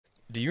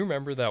Do you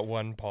remember that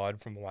one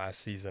pod from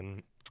last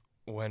season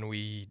when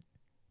we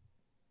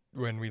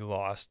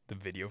lost the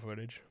video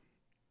footage?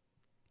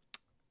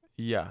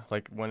 Yeah,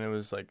 like when it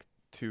was like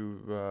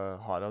too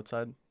hot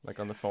outside, like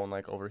on the phone,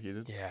 like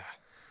overheated. Yeah.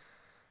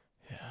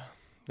 Yeah.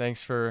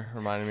 Thanks for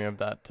reminding me of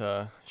that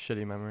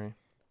shitty memory.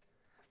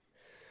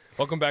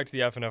 Welcome back to the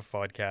FNF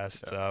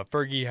podcast. Yeah.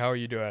 Fergie, how are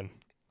you doing?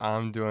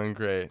 I'm doing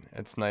great.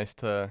 It's nice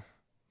to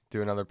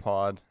do another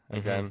pod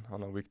again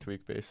on a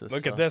week-to-week basis.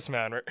 Look at this,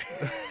 man.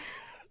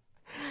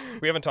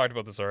 We haven't talked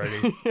about this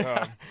already.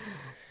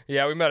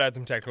 Yeah, we might have had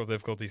some technical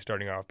difficulties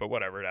starting off, but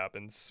whatever, it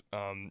happens.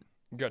 You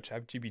got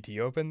ChatGPT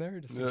open there,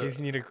 just in case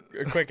you need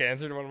a quick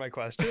answer to one of my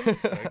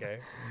questions? Okay.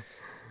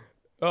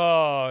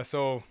 Oh,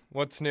 so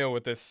what's new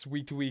with this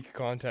week-to-week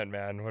content,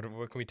 man? What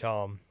can we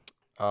tell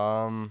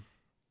them?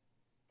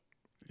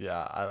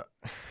 Yeah.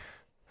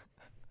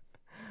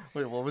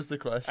 Wait, what was the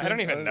question? I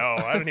don't even know.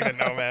 I don't even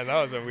know, man.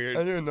 That was a weird... I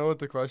don't even know what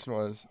the question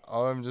was.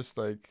 I'm just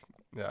like,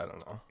 I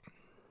don't know.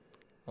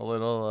 A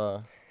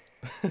little...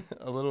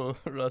 a little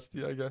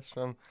rusty, I guess,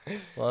 from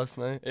last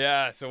night.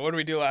 Yeah, so what did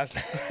we do last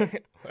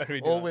night?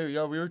 We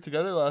were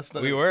together last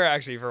night. We were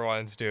actually for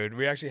once, dude.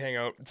 We actually hang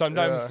out.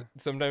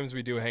 Sometimes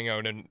we do hang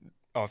out and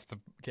off the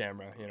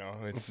camera, you know.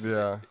 It's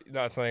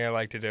not something I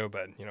like to do,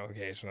 but, you know,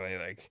 occasionally,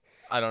 like...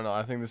 I don't know.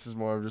 I think this is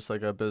more of just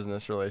like a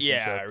business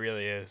relationship. Yeah, it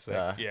really is.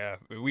 Like, yeah.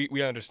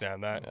 We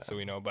understand that, so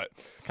we know, but...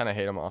 kind of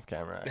hate him off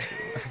camera,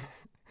 actually.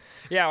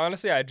 Yeah,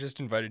 honestly, I just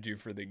invited you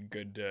for the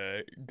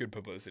good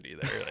publicity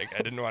there. Like,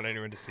 I didn't want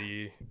anyone to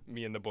see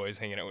me and the boys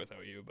hanging out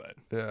without you, but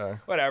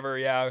whatever.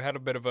 Yeah, I had a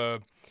bit of a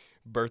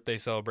birthday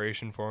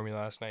celebration for me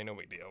last night. No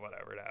big deal.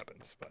 Whatever, it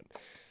happens. But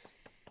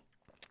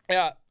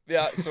yeah.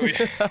 So we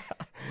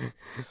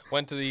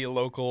went to the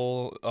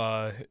local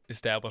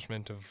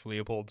establishment of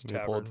Leopold's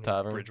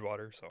Tavern,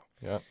 Bridgewater. So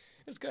it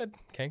was good.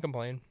 Can't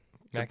complain.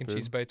 Mac and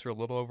cheese bites were a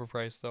little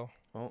overpriced though.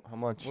 Oh, how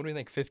much? What do you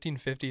think?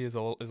 $15.50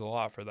 is a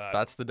lot for that.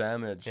 That's the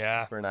damage.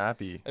 Yeah. For an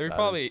Appy. There was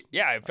probably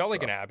it felt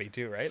like rough. An Appy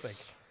too, right? Like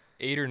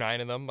 8 or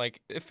 9 of them.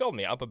 Like it filled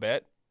me up a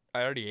bit.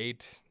 I already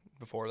ate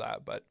before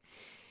that, but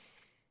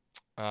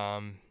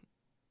had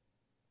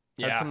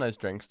some nice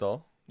drinks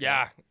though.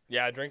 Yeah,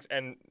 drinks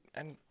and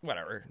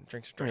whatever.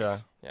 Drinks. Yeah.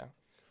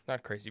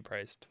 Not crazy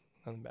priced.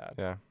 Nothing bad.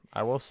 Yeah.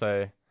 I will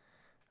say,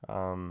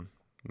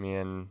 me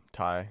and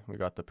Ty, we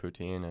got the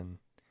poutine and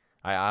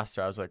I asked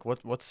her, I was like, what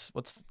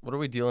are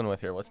we dealing with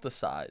here? What's the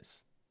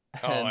size?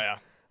 And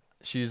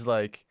she's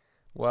like,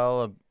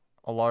 well,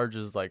 a large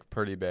is like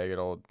pretty big.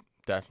 It'll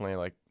definitely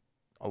like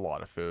a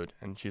lot of food.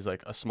 And she's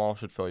like, a small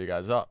should fill you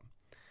guys up.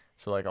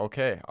 So like,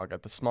 okay, I'll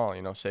get the small,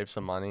 save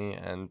some money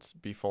and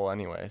be full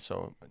anyway.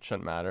 So it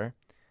shouldn't matter.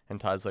 And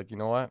Ty's like, you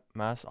know what,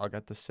 Mass, I'll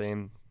get the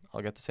same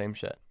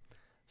shit.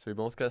 So we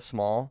both get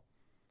small.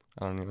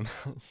 I don't even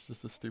know. It's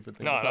just a stupid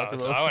thing to talk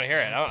about. I want to hear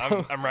it.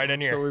 I'm right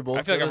in here. So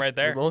I feel like I'm right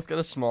there. We both get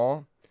a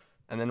small,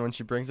 and then when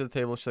she brings it to the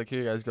table, she's like, here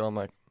you guys go. I'm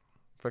like,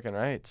 freaking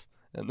right.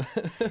 And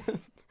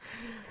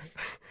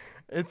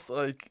it's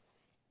like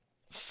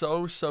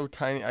so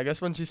tiny. I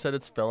guess when she said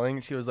it's filling,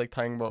 she was like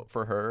talking about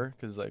for her,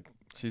 because like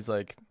she's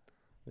like,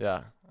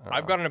 yeah.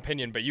 I've got an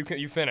opinion, but you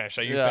finish.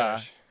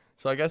 Finish.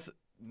 So I guess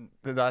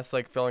that's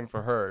like filling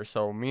for her.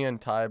 So me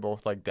and Ty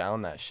both like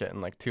down that shit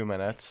in like 2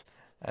 minutes,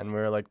 and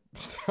we're like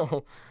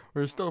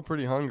we're still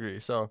pretty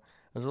hungry. So I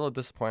was a little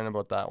disappointed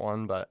about that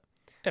one, but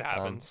it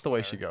happens. It's the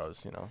way she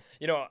goes,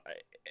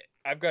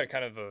 I've got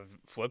kind of a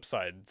flip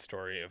side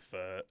story of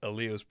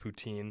Leo's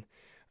poutine.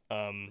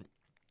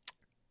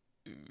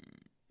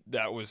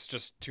 That was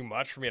just too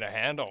much for me to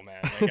handle,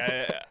 man. Like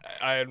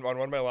I on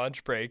one of my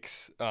lunch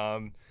breaks,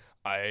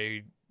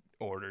 I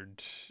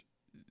ordered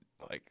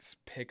like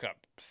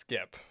pickup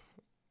skip.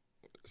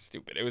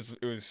 Stupid. It was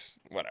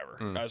whatever.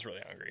 I was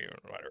really hungry or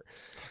whatever.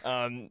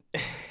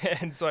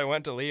 And so I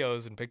went to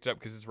Leo's and picked it up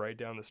because it's right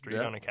down the street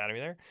on Academy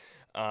there.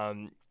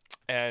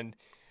 It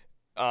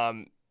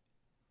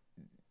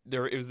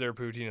was their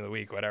poutine of the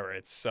week, whatever.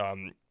 It's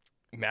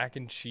mac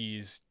and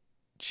cheese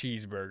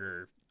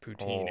cheeseburger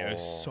poutine. It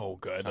was so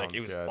good. Like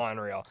it was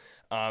unreal.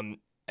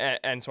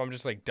 And so I'm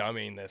just like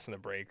dummying this in the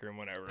break room,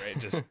 whatever, right?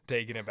 Just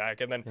taking it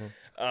back. And then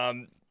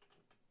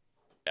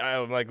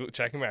I'm like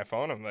checking my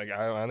phone. I'm like,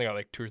 I only got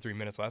like 2 or 3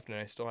 minutes left, and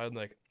I still had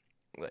like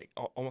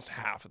almost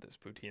half of this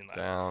poutine left.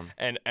 Damn.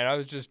 And I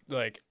was just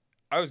like,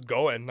 I was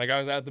going, like I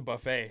was at the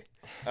buffet,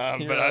 but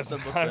I was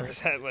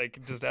 100%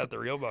 like just at the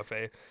real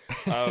buffet.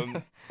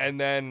 And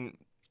then,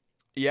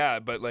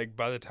 but like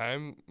by the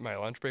time my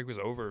lunch break was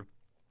over,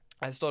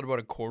 I still had about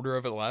a quarter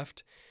of it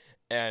left,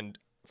 and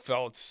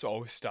felt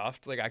so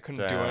stuffed. Like I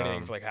couldn't do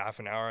anything for like half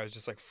an hour. I was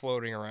just like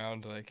floating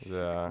around, like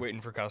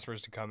waiting for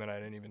customers to come in. I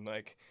didn't even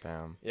like.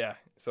 Damn. Yeah.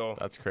 So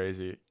that's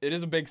crazy. It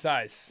is a big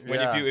size. When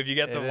if you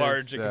get the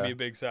large, it can be a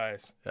big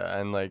size. Yeah,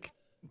 and like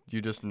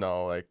you just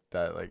know like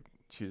that like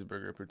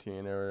cheeseburger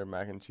poutine or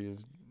mac and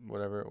cheese,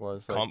 whatever it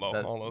was, like,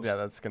 combo almost. Yeah,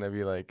 that's gonna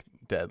be like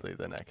deadly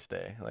the next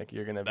day. Like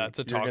you're gonna That's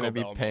a you're Taco gonna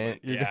be Bell paying.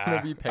 moment. You're Yeah.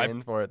 gonna be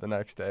paying for it the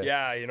next day.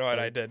 Yeah, you know what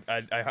I did?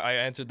 I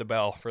answered the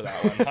bell for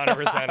that one.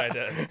 100% I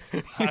did.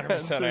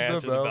 100% I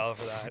answered the bell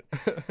for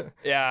that.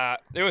 Yeah,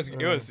 it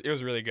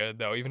was really good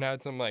though. Even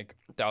had some like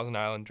Thousand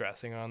Island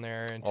dressing on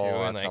there and too.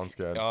 Oh, and, that like, sounds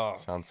good. Oh,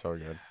 Sounds so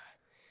good.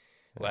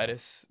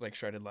 lettuce, like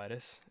shredded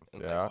lettuce.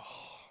 And Yeah. Like,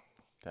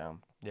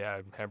 Damn.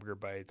 yeah, hamburger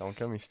bites. Don't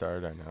get me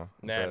started. I know.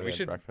 Man, we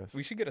breakfast.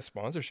 should get a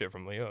sponsorship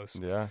from Leo's.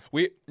 Yeah.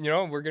 We're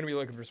gonna be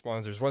looking for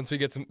sponsors once we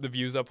get the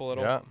views up a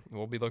little. Yeah.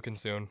 We'll be looking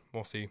soon.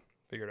 We'll see.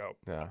 Figure it out.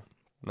 Yeah.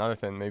 Another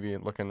thing, maybe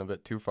looking a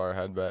bit too far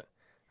ahead, but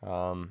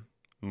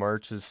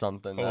merch is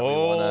something that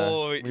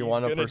we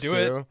wanna pursue.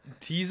 Do it.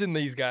 Teasing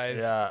these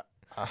guys. Yeah.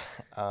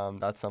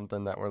 That's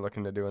something that we're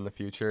looking to do in the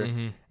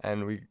future,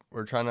 and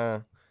we're trying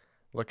to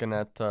looking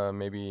at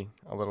maybe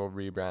a little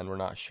rebrand. We're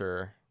not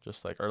sure,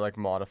 just like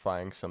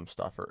modifying some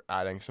stuff or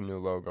adding some new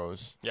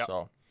logos. Yeah.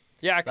 So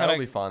yeah, that'll kind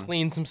be of fun.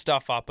 Clean some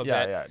stuff up a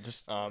bit. Yeah,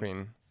 just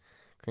clean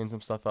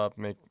some stuff up,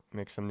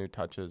 make some new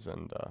touches,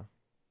 and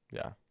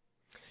yeah.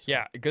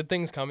 Yeah, good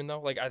things coming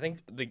though. Like I think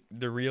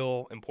the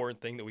real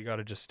important thing that we got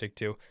to just stick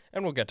to,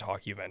 and we'll get to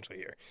hockey eventually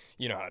here.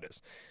 You know how it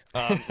is.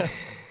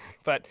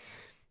 But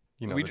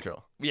you know the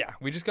drill. Yeah,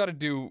 we just got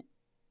to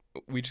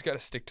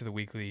stick to the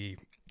weekly,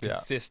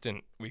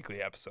 consistent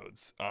weekly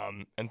episodes.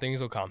 And things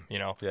will come. You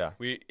know. Yeah.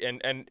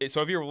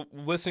 So if you're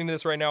listening to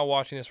this right now,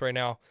 watching this right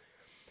now,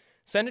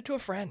 send it to a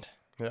friend.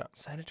 Yeah.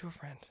 Send it to a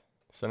friend.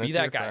 Send it Be to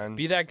that your guy. friends.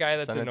 Be that guy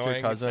that's Send it to your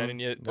annoying. cousin. Sending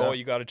you, Yeah. oh,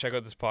 you got to check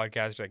out this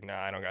podcast. You're like, nah,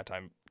 I don't got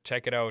time.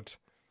 Check it out.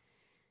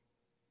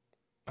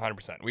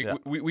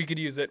 100%. We could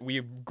use it.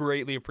 We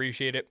greatly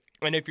appreciate it.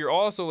 And if you're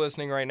also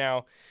listening right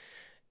now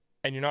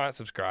and you're not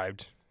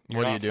subscribed,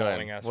 What are you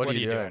doing? What are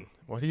you doing?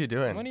 What are you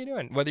doing? What are you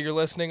doing? Whether you're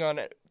listening on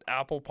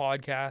Apple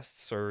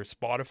Podcasts or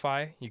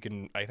Spotify, you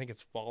can, I think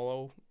it's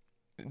follow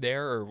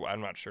there, or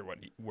I'm not sure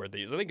where they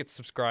use. I think it's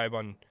subscribe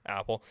on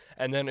Apple.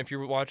 And then if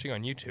you're watching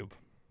on YouTube,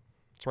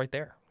 it's right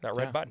there. That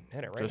red button.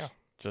 Hit it right now.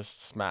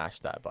 Just smash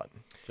that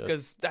button.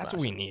 Because that's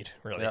what we need,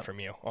 really, from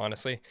you,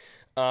 honestly.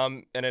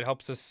 And it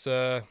helps us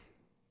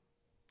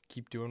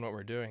keep doing what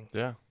we're doing.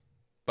 Yeah.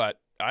 But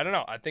I don't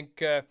know. I think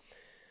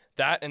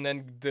that, and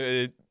then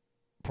the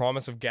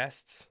promise of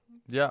guests.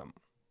 Yeah.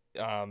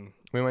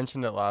 We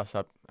mentioned it last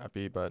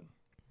epi, but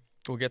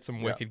we'll get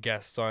some wicked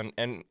guests on.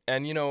 And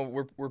you know,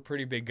 we're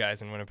pretty big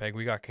guys in Winnipeg.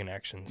 We got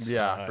connections.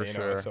 Yeah, for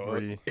sure.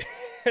 So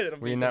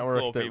we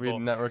network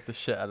the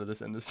shit out of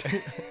this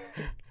industry.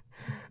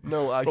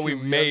 No, actually,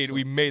 but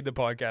we made the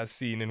podcast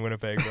scene in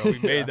Winnipeg, bro. We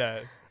made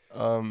that.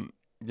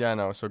 Yeah,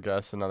 no. So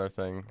guess another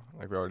thing,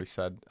 like we already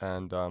said,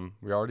 and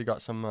we already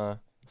got some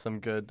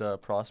good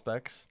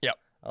prospects. Yep.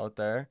 Out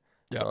there.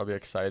 So that'll be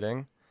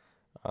exciting.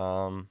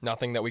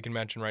 Nothing that we can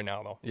mention right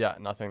now, though. Yeah,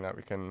 nothing that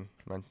we can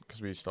mention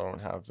because we still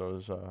don't have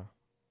those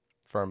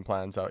firm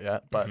plans out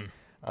yet. But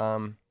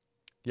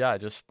yeah,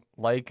 just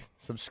like,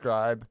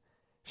 subscribe,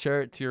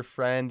 share it to your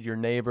friend, your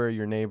neighbor,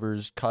 your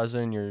neighbor's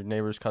cousin, your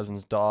neighbor's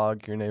cousin's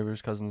dog, your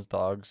neighbor's cousin's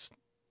dog's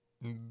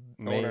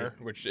owner,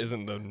 which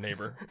isn't the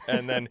neighbor,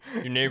 and then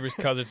your neighbor's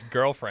cousin's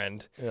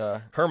girlfriend.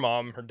 Yeah. Her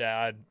mom, her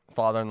dad,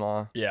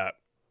 father-in-law. Yeah.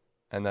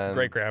 And then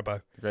great grandpa,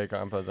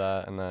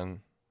 that, and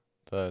then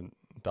the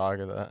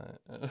dog of that.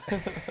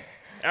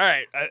 All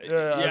right.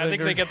 I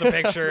think they get the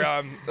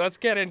picture. Let's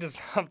get into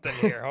something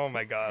here. Oh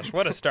my gosh,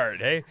 what a start,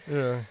 hey?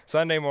 Yeah.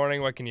 Sunday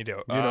morning, what can you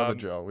do? You know the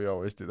drill. We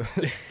always do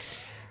that.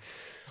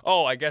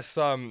 Oh, I guess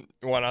one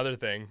other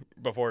thing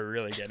before we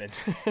really get into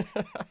it.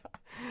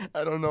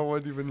 I don't know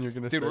what even you're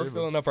going to say. Dude, we're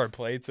filling up our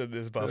plates at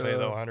this buffet,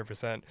 though,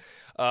 100%.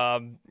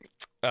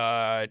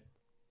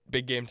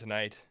 Big game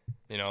tonight.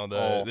 You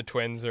know, the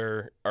Twins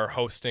are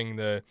hosting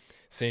the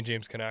St.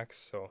 James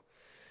Canucks, so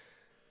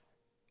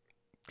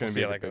we'll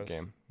see how that goes.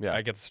 Game. Yeah.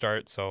 I get the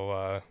start,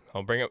 so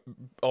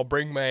I'll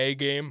bring my A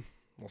game.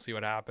 We'll see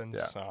what happens.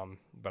 Yeah.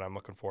 But I'm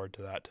looking forward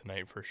to that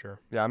tonight for sure.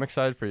 Yeah, I'm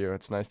excited for you.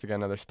 It's nice to get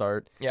another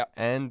start. Yeah.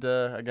 And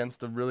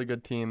against a really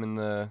good team in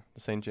the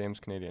St.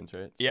 James Canadiens,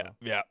 right? So.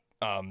 Yeah.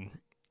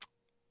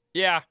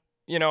 Yeah,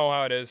 you know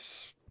how it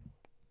is.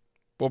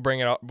 We'll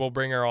bring it up. We'll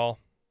bring her all,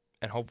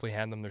 and hopefully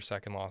hand them their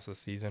second loss this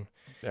season.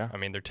 Yeah. I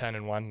mean, they're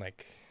 10-1.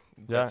 Like,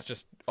 that's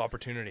just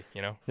opportunity,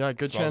 you know. Yeah,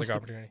 good chance.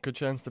 Good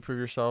chance to prove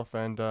yourself,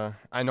 and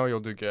I know you'll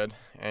do good,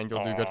 and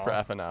you'll do good for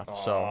FNF.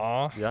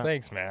 So yeah,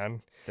 thanks,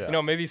 man. Yeah. You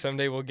know, maybe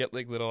someday we'll get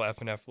like little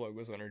FNF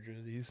logos on our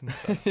jerseys and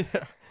stuff.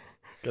 Yeah.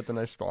 Get the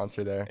nice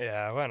sponsor there.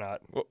 Yeah, why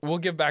not? We'll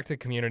give back to the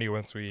community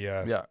once we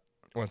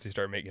once we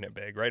start making it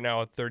big. Right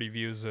now, 30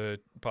 views a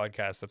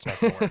podcast, that's not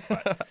gonna work.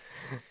 But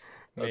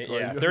that's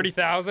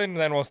 30,000,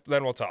 then we'll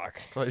talk.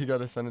 That's why you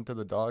gotta send it to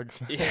the dogs.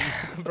 Yeah,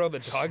 bro, the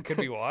dog could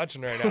be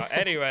watching right now.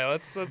 Anyway,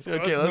 let's move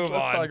on.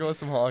 Let's talk about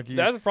some hockey.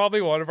 That's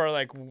probably one of our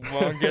like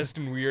longest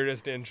and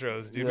weirdest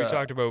intros, dude. We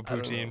talked about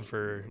poutine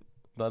for.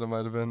 That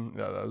might have been.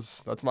 Yeah,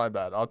 that's my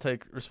bad. I'll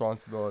take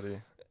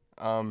responsibility.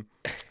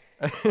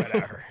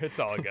 Whatever, it's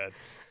all good.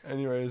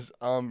 Anyways,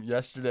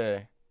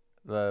 yesterday,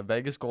 the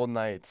Vegas Golden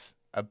Knights,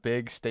 a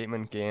big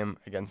statement game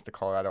against the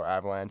Colorado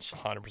Avalanche.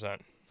 100%.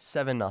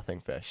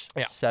 7-0 Fish.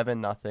 Yeah.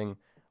 7-0.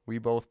 we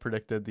both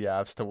predicted the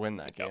Avs to win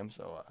that game,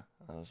 so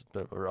that was a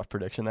bit of a rough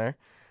prediction there.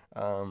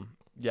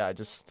 Yeah,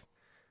 just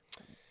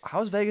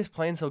how's Vegas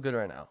playing so good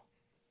right now?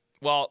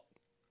 Well,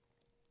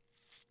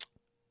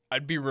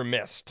 I'd be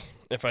remiss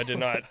if I did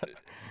not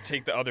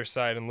take the other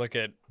side and look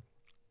at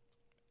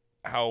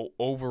how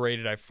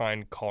overrated I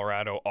find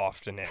Colorado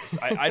often is.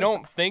 I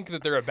don't think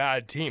that they're a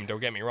bad team, don't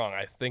get me wrong.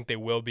 I think they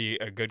will be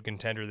a good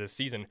contender this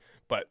season,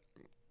 but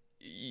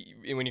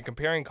when you're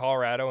comparing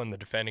Colorado and the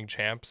defending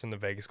champs and the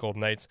Vegas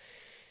Golden Knights,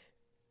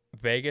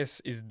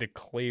 Vegas is the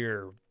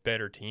clear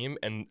better team,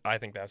 and I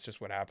think that's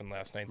just what happened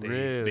last night.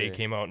 They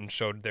came out and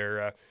showed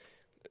their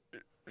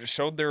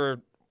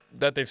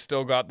that they've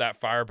still got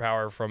that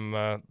firepower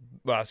from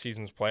last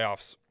season's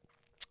playoffs.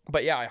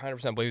 But yeah, I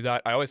 100% believe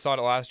that. I always thought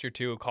it last year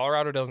too.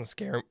 Colorado doesn't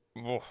scare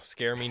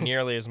me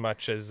nearly as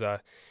much as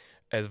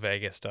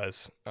Vegas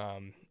does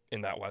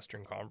in that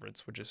Western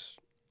Conference, which is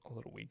a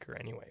little weaker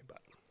anyway. But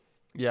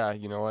yeah,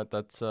 you know what?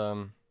 That's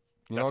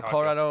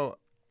Colorado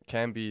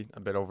can be a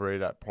bit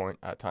overrated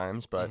at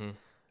times, but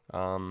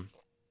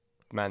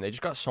man, they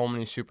just got so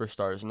many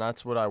superstars, and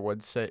that's what I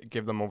would say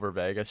give them over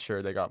Vegas.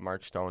 Sure, they got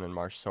Mark Stone and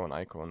Marchessault and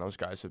Eichel, and those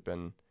guys have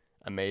been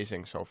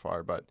amazing so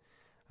far, but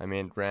I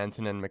mean,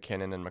 Rantanen,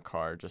 McKinnon, and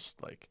Makar,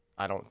 just like,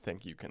 I don't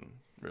think you can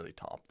really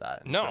top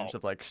that in terms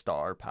of like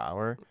star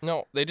power.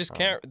 No, they just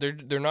can't.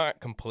 They're not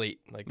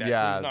complete. Like that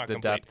team's not the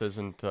complete. depth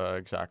isn't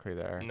exactly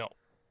there. No.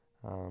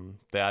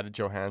 They added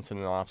Johansson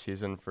in the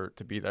offseason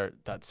to be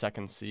that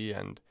second C,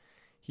 and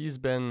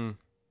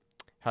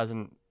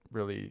hasn't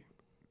really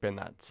been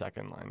that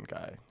second line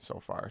guy so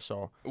far.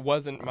 So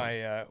wasn't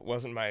my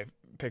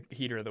pick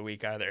heater of the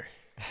week either.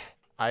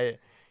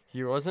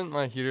 He wasn't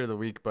my heater of the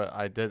week, but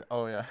I did.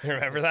 Oh yeah,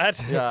 remember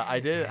that? Yeah, I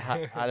did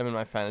add him in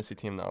my fantasy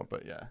team though.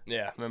 But yeah,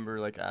 I remember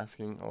like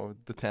asking,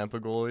 the Tampa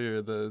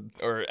goalie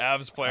or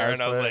Avs player,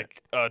 and I was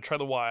like, try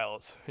the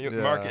Wilds,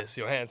 Marcus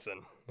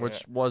Johansson,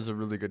 which was a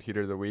really good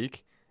heater of the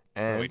week.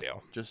 And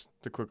just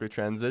to quickly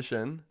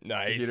transition,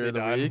 nicely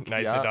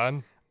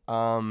done.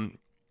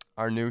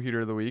 Our new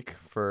heater of the week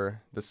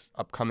for this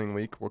upcoming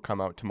week will come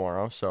out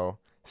tomorrow, so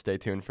stay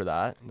tuned for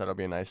that. That'll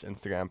be a nice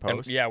Instagram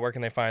post. And where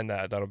can they find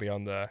that? That'll be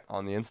on the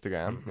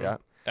Instagram. Mm-hmm. Yeah,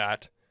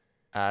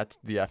 at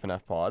the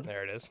FNF Pod.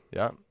 There it is.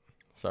 Yeah.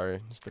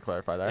 Sorry, just to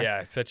clarify that. Yeah,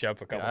 I set you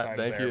up a couple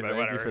times. Thank you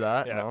for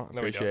that. Yeah,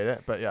 appreciate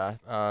it. But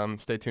yeah,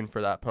 stay tuned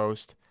for that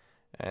post.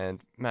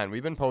 And man,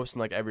 we've been posting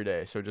like every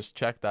day, so just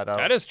check that out.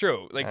 That is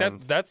true. Like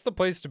that's the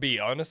place to be.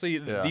 Honestly,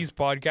 these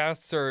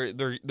podcasts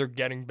they're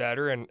getting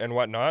better and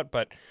whatnot,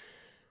 but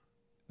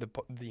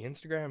the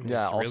Instagram is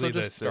also really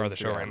just the star of the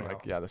show right now.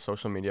 Like, the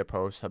social media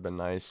posts have been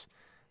nice.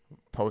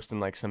 Posting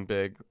like some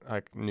big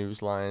like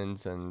news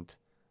lines and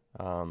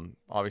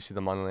obviously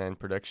the money line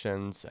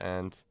predictions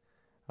and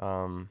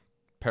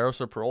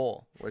Paros or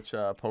Parole, which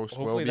post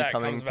Hopefully will be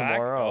coming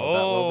tomorrow.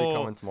 That will be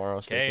coming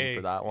tomorrow. Stay tuned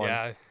for that one.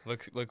 Yeah,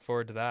 look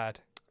forward to that.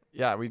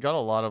 Yeah, we got a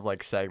lot of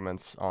like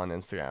segments on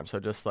Instagram, so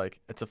just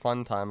like it's a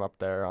fun time up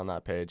there on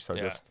that page. So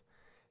just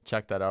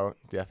check that out.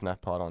 The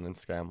FNF Pod on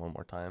Instagram one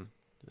more time.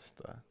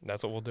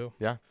 That's what we'll do.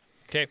 Yeah.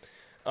 Okay.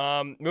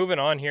 Moving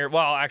on here.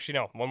 Well, actually,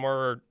 no. One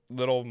more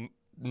little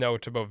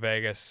note about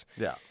Vegas.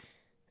 Yeah.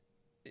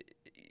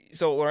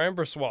 So Laurent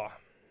Brossoit.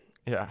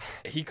 Yeah.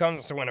 He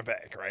comes to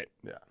Winnipeg, right?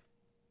 Yeah.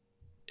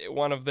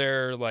 One of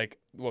their 7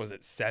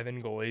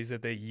 goalies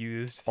that they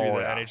used through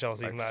the NHL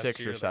season last year.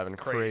 6 or 7,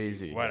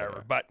 crazy. Whatever.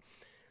 Yeah. But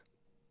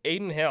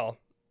Aiden Hill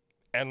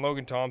and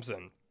Logan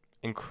Thompson,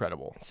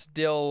 incredible.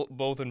 Still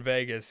both in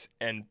Vegas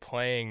and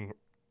playing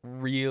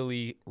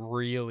really,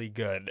 really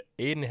good.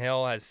 Aiden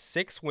Hill has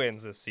 6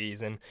 wins this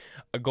season,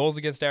 a goals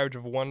against average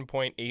of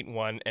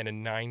 1.81 and a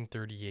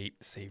 .938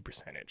 save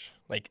percentage.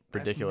 Like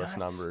ridiculous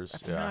numbers.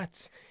 That's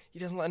nuts. He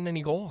doesn't let in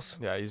any goals.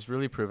 Yeah, he's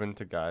really proven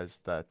to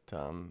guys that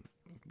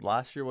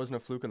last year wasn't a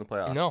fluke in the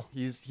playoffs. No,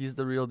 he's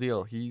the real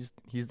deal. He's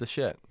the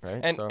shit,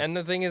 right? And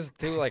the thing is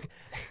too, like,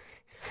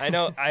 I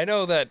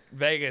know that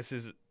Vegas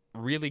is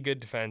really good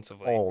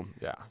defensively. Oh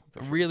yeah,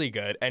 really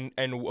good, and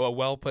a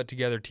well put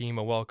together team,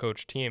 a well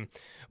coached team,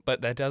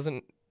 but that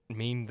doesn't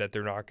mean that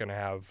they're not going to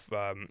have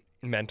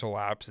mental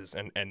lapses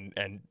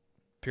and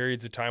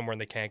periods of time when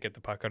they can't get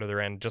the puck out of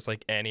their end, just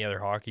like any other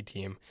hockey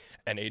team.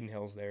 And Aiden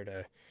Hill's there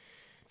to,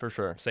 for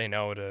sure, say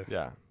no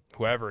to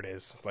whoever it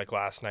is. Like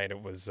last night,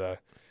 it was.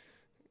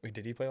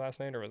 Did he play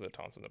last night, or was it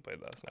Thompson that played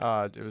last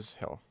night? It was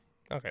Hill.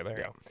 Okay,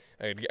 there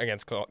you go.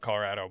 Against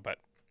Colorado, but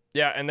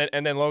yeah, and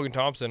then Logan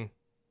Thompson,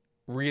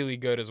 really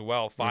good as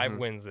well. 5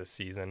 wins this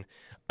season,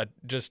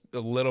 just a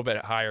little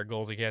bit higher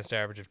goals against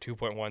average of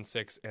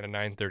 2.16 and a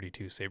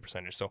 .932 save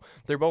percentage. So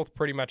they're both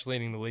pretty much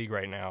leading the league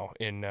right now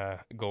in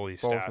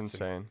goalie stats. Both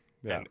insane.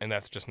 And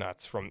that's just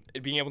nuts from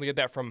being able to get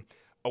that from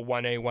a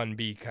 1A,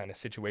 1B kind of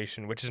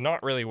situation, which is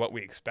not really what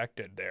we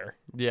expected there.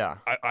 Yeah.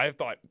 I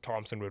thought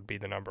Thompson would be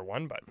the number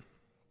 1, but.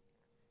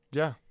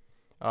 Yeah.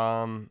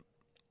 What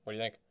do you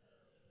think?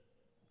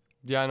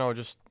 Yeah, no,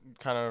 just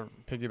kind of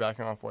piggybacking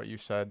off what you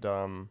said,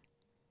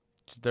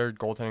 their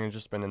goaltending has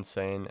just been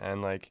insane.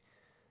 And, like,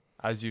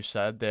 as you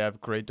said, they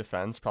have great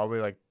defense, probably,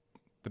 like,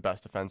 the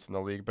best defense in the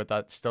league. But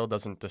that still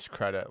doesn't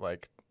discredit,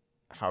 like,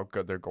 how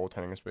good their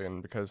goaltending has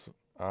been because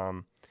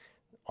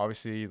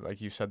obviously,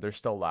 like you said, there's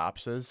still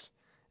lapses,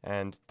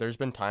 and there's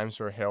been times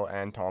where Hill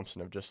and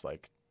Thompson have just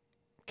like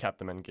kept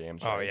them in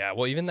games. Oh right? yeah,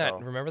 well even that.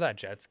 So- Remember that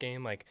Jets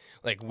game? Like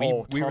we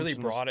really Thompson was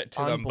brought it to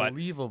them,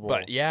 unbelievable.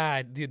 but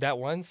yeah, dude, that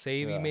one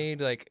save he Yeah.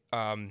 made, like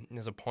it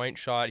was a point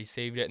shot. He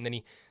saved it, and then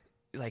he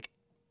like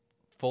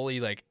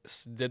fully like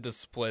did the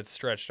split,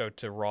 stretched out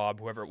to Rob,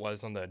 whoever it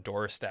was on the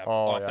doorstep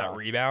off yeah. that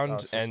rebound,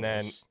 That was so and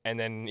close.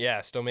 then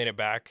yeah, still made it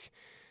back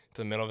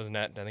to the middle of his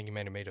net. I think he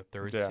might have made a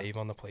third Yeah. save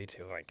on the play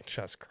too. Like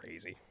just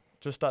crazy.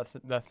 Just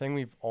that thing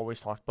we've always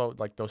talked about,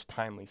 like those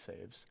timely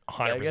saves.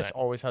 100%. Vegas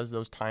always has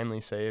those timely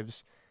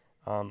saves,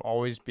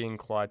 always being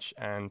clutch,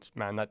 and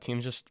man, that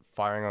team's just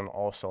firing on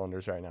all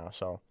cylinders right now.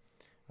 So,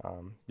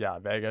 yeah,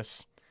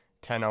 Vegas,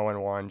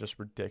 10-0-1, just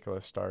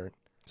ridiculous start.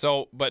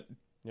 So, but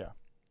Yeah.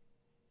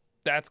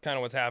 that's kind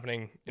of what's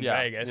happening in Yeah,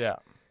 Vegas. yeah,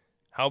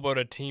 How about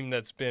a team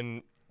that's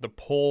been the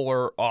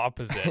polar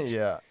opposite,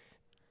 yeah.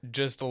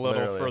 just a little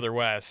Literally. further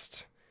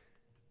west?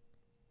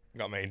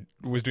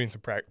 Was doing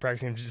some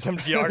practicing some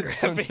geography.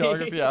 Some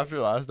geography after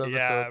last episode.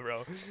 Yeah,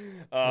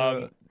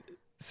 bro.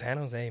 San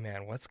Jose,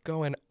 man, what's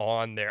going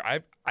on there?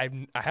 I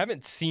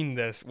haven't seen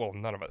this. Well,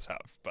 none of us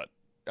have, but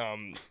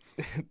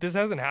this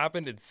hasn't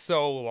happened in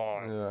so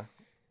long. Yeah.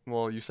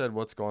 Well, you said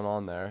what's going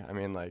on there. I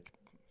mean, like,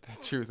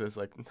 the truth is,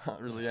 like,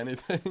 not really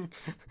anything.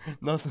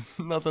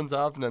 Nothing's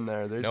happening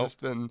there. They've Nope.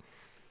 just been,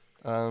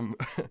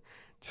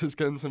 just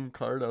getting some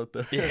card out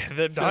there. Yeah,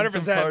 they're Just getting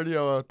 100%. some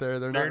cardio out there.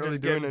 They're not really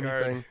just doing getting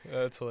card. anything.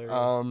 That's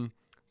hilarious.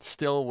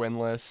 Still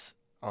winless.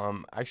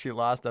 Actually,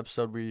 last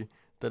episode we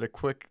did a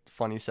quick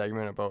funny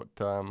segment about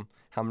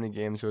how many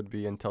games it would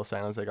be until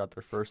San Jose got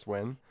their first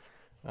win.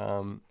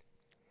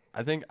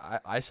 I think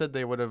I said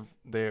they were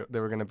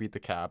gonna beat the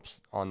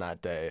Caps on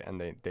that day,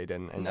 and they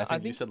didn't. And No, I I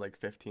think you think- said like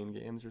 15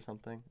 games or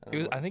something.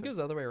 I think it was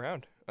the other way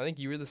around. I think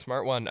you were the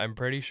smart one. I'm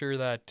pretty sure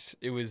that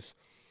it was.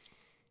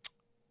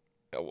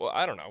 Well,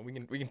 I don't know. We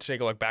can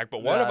take a look back,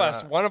 but one of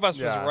us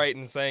yeah. was right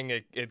in saying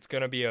it's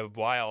gonna be a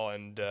while,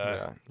 and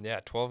Yeah.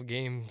 12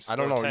 games. I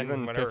don't or know. 10,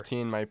 Even whatever.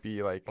 15 might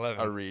be like 11.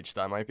 a reach.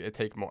 That might be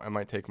it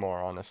might take more,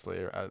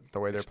 honestly. The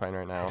way they're playing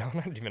right I now,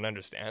 don't even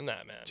understand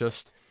that, man.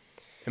 just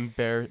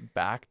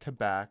back to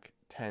back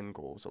 10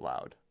 goals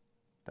allowed.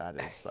 That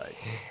is like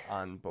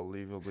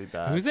unbelievably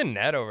bad. Who's in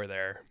net over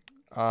there?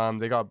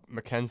 They got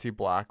Mackenzie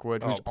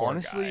Blackwood, who's poor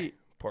honestly guy.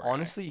 Poor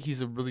guy.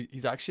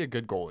 he's actually a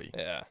good goalie.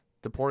 Yeah.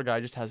 The poor guy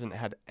just hasn't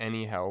had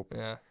any help.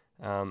 Yeah.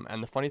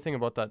 And the funny thing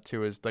about that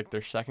too is like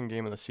their second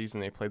game of the season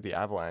they played the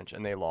Avalanche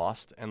and they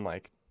lost in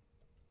like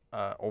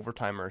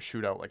overtime or a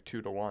shootout like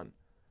 2-1.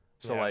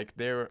 So Yeah. like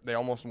they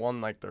almost won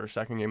like their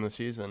second game of the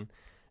season,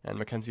 and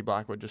Mackenzie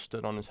Blackwood just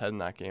stood on his head in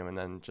that game, and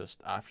then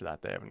just after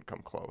that they haven't come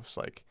close.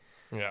 Like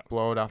Yeah.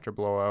 blowout after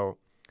blowout.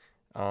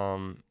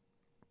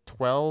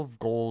 12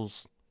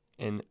 goals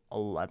in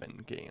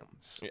 11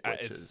 games, Yeah,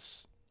 which it's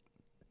is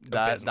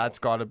abysmal. that's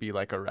got to be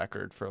like a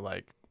record for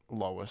like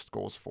lowest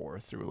goals for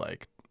through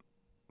like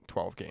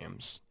 12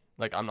 games.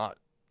 Like I'm not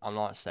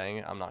saying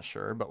it, I'm not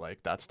sure, but like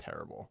that's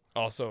terrible.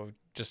 Also,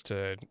 just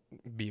to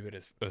be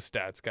a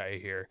stats guy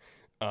here,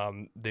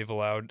 they've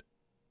allowed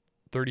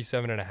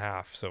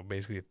 37.5, so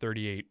basically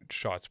 38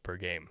 shots per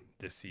game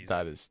this season.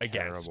 That is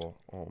against. terrible.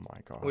 Oh my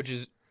god. Which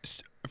is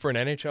for an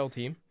NHL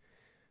team,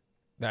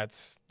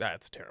 that's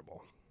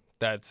terrible.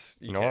 That's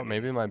you know what?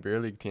 Maybe my beer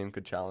league team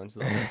could challenge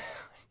them.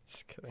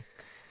 Just kidding.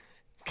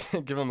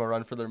 Give them a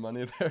run for their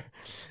money there.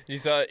 You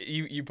saw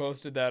you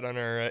posted that on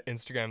our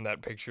Instagram,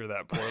 that picture of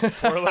that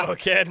poor little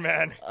kid,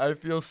 man. I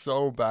feel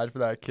so bad for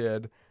that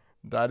kid.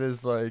 That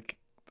is like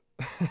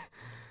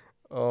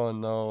oh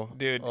no.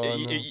 Dude, Oh,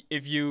 no.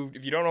 if you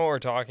don't know what we're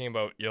talking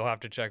about, you'll have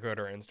to check out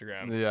our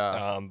Instagram.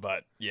 Yeah.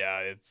 But yeah,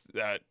 it's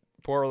that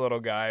poor little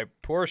guy.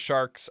 Poor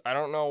Sharks. I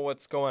don't know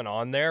what's going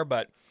on there,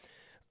 but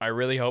I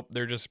really hope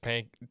they're just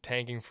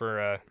tanking for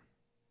a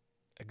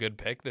good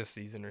pick this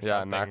season or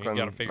Yeah, something. You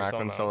gotta figure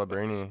Macklin something out.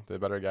 Celebrini, they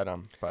better get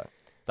him. But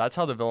that's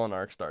how the villain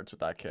arc starts with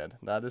that kid.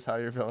 That is how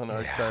your villain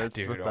arc starts.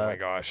 Dude, with oh that. my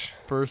gosh.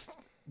 First,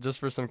 just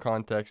for some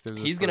context, it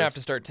was He's gonna have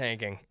to start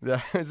tanking.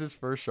 Yeah, it was his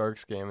first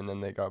Sharks game, and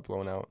then they got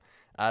blown out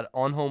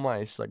on home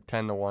ice, like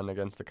 10-1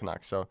 against the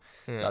Canucks. So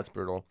Yeah. that's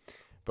brutal.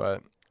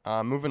 But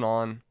moving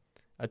on,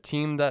 a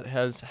team that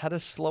has had a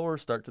slower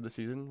start to the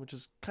season, which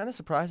is kind of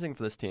surprising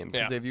for this team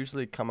because Yeah. they've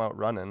usually come out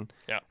running.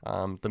 Yeah.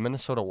 The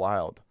Minnesota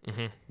Wild.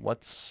 Mm-hmm.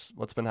 What's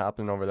been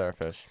happening over there,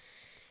 Fish?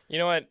 You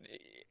know what?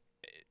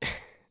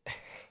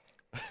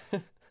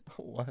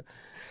 What?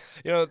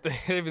 You know,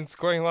 they've been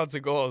scoring lots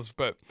of goals,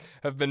 but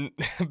have been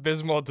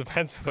abysmal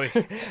defensively.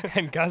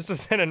 And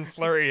Gustafsson and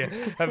Fleury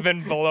have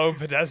been below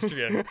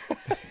pedestrian.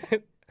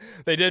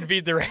 They did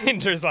beat the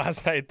Rangers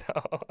last night,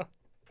 though.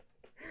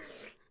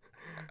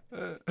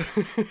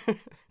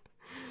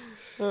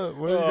 Where are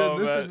you Oh,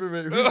 getting this man.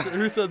 information?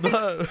 Who said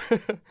that?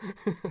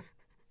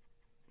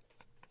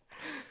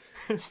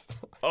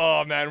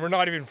 Oh, man, we're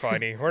not even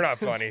funny. We're not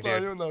funny, It's not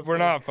dude. even that We're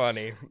funny. not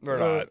funny. We're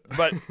not.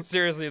 But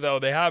seriously, though,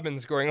 they have been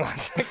scoring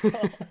lots of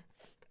goals.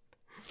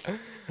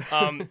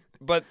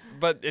 But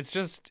it's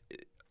just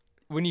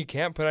when you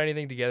can't put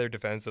anything together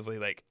defensively,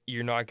 like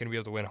you're not going to be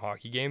able to win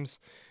hockey games.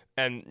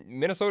 And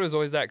Minnesota is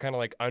always that kind of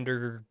like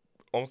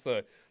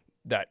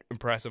that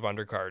impressive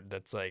undercard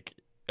that's like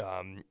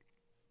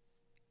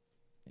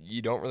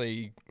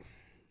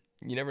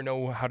you never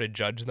know how to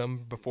judge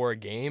them before a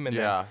game, and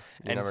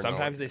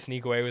sometimes they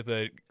sneak away with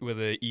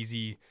a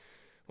easy,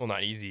 well,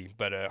 not easy,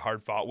 but a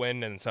hard fought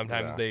win, and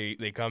sometimes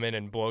they come in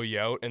and blow you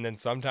out, and then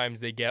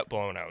sometimes they get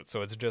blown out.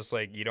 So it's just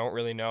like you don't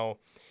really know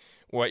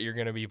what you're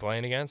going to be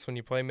playing against when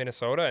you play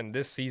Minnesota. And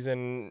this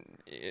season,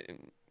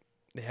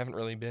 they haven't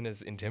really been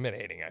as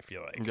intimidating, I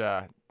feel like.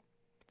 Yeah,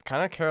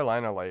 kind of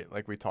Carolina light,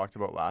 like we talked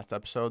about last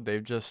episode.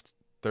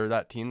 They're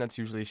that team that's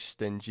usually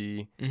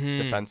stingy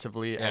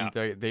defensively, and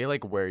they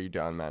like wear you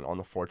down, man. On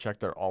the forecheck,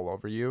 they're all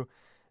over you,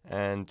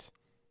 and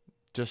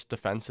just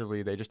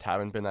defensively, they just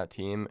haven't been that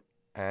team.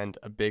 And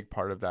a big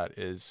part of that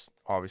is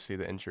obviously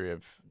the injury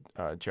of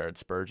Jared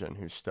Spurgeon,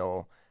 who's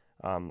still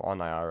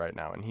on IR right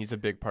now, and he's a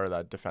big part of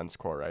that defense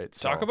core, right?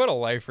 So, talk about a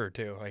lifer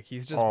too. Like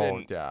he's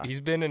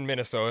been in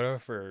Minnesota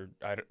for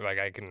a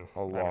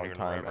long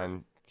time,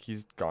 and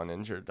he's gone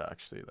injured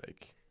actually,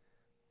 like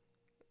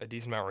a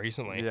decent amount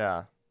recently.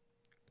 Yeah.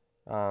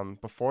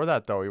 Before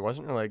that though, he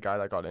wasn't really a guy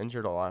that got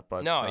injured a lot,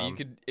 but no, you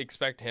could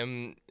expect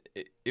him.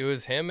 It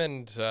was him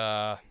and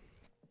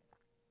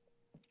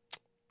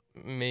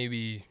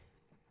maybe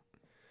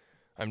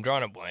I'm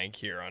drawing a blank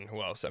here on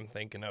who else I'm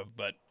thinking of,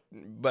 but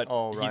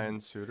Ryan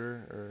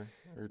Suter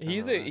or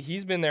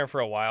he's been there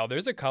for a while.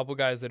 There's a couple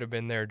guys that have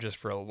been there just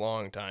for a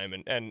long time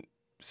and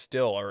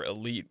still are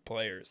elite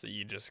players that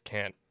you just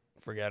can't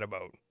forget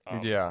about.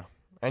 Yeah.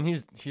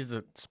 And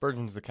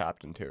Spurgeon's the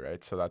captain too,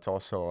 right? So that's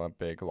also a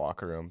big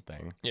locker room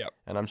thing. Yeah.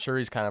 And I'm sure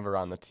he's kind of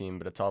around the team,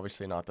 but it's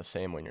obviously not the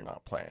same when you're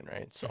not playing,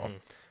 right? So,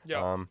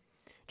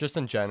 just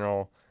in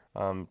general,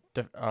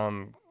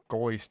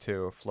 goalies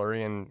too.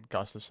 Fleury and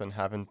Gustafsson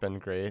haven't been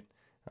great.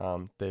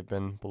 They've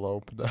been below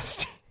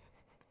pedestrian.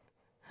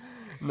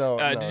 No.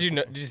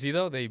 Did you see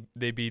though? They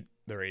beat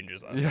the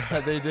Rangers last night.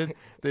 Yeah, they did.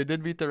 They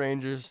did beat the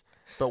Rangers,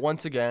 but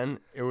once again,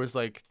 it was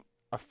like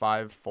a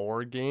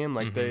 5-4 game.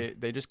 Like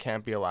they just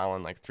can't be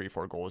allowing like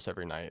 3-4 goals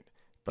every night.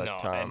 But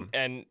no,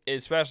 and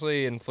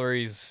especially in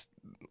Fleury's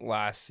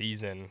last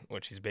season,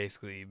 which he's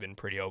basically been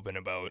pretty open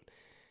about,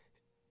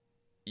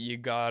 you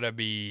gotta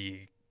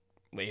be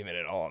leaving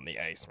it all on the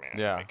ice, man.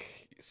 Yeah.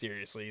 Like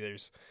seriously,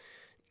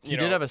 he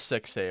did have a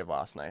 6 save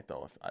last night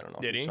though. I don't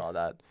know if you saw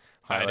that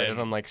highlight of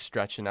him like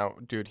stretching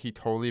out. Dude, he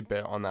totally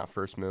bit on that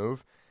first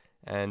move,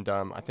 and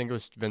I think it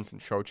was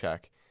Vincent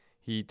Trocheck.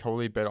 He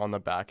totally bit on the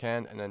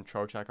backhand, and then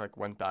Trocheck like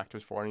went back to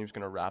his forehand. He was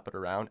gonna wrap it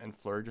around, and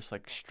Fleury just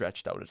like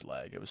stretched out his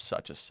leg. It was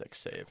such a sick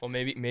save. Well,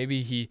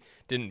 maybe he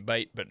didn't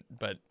bite,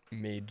 but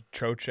made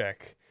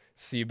Trocheck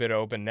see a bit of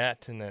open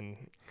net, and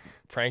then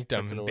pranked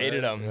him and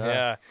baited him.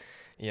 Yeah,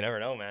 you never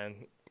know, man.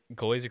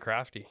 Goalies are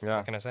crafty. Yeah.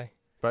 What can I say?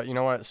 But you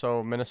know what?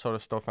 So Minnesota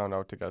still found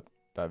out to get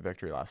that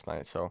victory last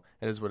night. So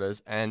it is what it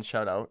is. And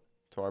shout out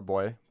to our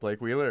boy Blake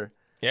Wheeler.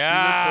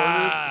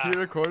 Yeah, he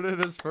recorded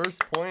his first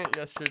point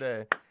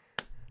yesterday.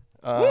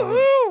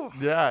 Woohoo!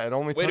 Yeah, it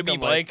only Way took to be him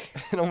Blake.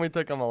 It only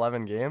took him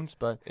 11 games,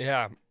 but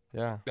yeah.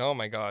 Oh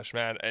my gosh,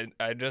 man!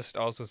 I just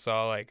also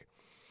saw like,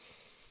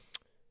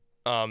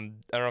 I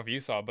don't know if you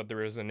saw, but there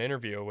was an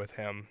interview with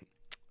him,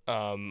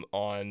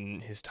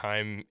 on his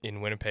time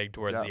in Winnipeg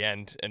towards the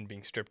end and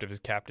being stripped of his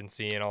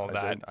captaincy and all of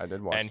that. I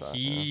did watch that. And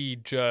he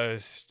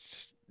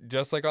just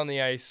like on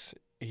the ice,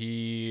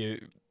 he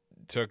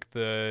took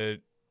the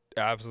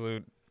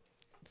absolute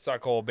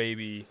suckhole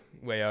baby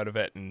way out of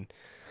it and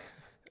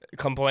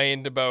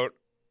complained about,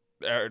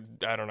 I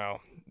don't know,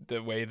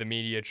 the way the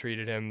media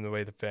treated him, the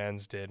way the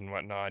fans did and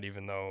whatnot,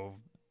 even though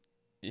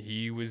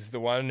he was the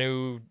one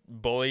who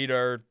bullied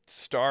our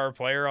star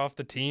player off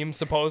the team.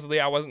 Supposedly,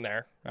 I wasn't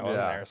there.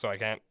 So I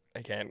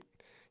can't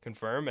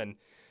confirm. And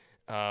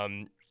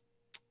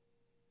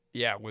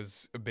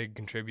was a big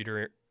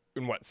contributor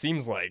in what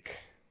seems like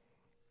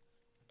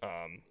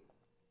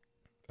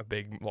a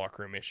big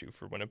locker room issue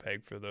for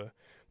Winnipeg for the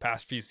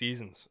past few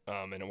seasons.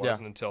 And it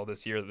wasn't until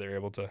this year that they were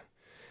able to.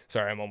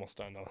 Sorry, I'm almost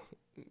done.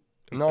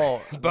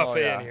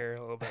 Buffet in here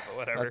a little bit, but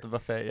whatever. At the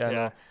buffet,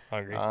 no.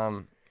 Hungry.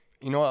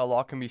 You know what? A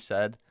lot can be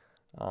said,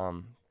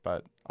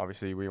 but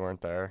obviously we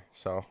weren't there,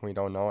 so we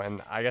don't know.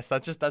 And I guess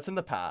that's in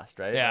the past,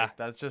 right? Yeah. Like,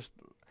 that's just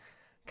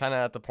kind of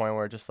at the point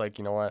where just like,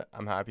 you know what?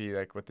 I'm happy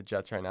like with the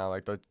Jets right now.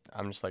 Like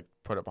I'm just like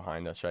put it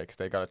behind us, right? Because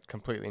they got a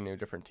completely new,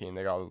 different team.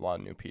 They got a lot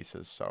of new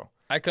pieces. So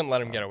I couldn't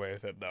let him get away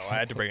with it though. I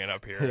had to bring it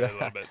up here a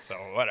little bit. So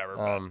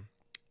whatever.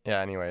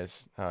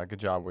 Anyways, good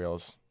job,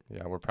 Wheels.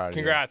 Yeah, we're proud of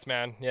you. Congrats,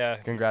 man. Yeah.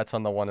 Congrats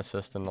on the 1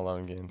 assist in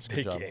 11 games.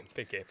 Good job.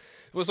 Big game.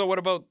 Well, so what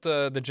about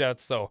the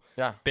Jets, though?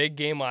 Yeah. Big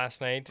game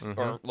last night,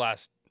 or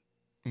last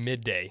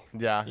midday.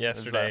 Yeah.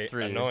 Yesterday.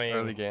 Annoying.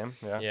 Early game.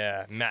 Yeah.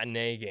 Yeah.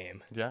 Matinee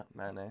game. Yeah,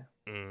 matinee.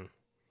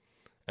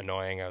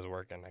 Annoying. I was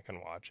working. I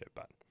couldn't watch it,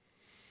 but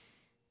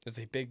it's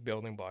a big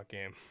building block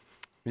game.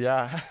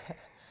 Yeah.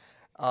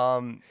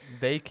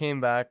 They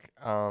came back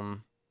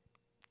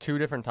 2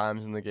 different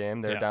times in the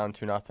game. They were down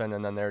 2-0,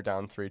 and then they were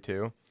down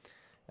 3-2.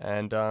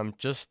 And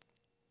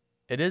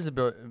It is a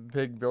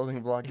big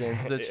building block game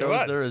because it It shows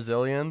was. their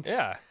resilience.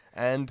 Yeah.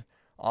 And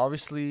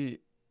obviously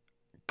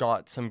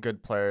got some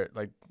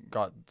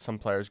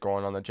players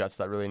going on the Jets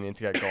that really need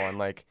to get going.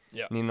 Like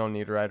Yeah. Nino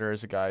Niederreiter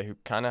is a guy who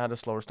kind of had a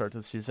slower start to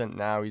the season.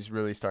 Now he's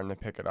really starting to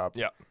pick it up.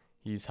 Yeah.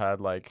 He's had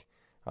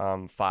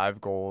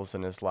 5 goals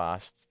in his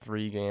last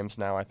 3 games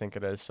now, I think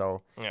it is.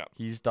 So Yeah.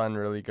 he's done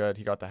really good.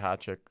 He got the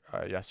hat trick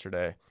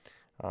yesterday.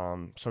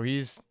 So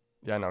he's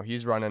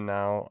running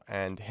now,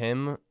 and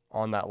him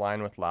on that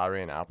line with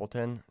Lowry and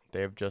Appleton,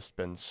 they've just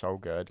been so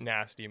good.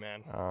 Nasty,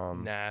 man.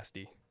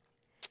 Nasty.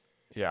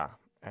 Yeah,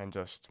 and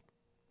just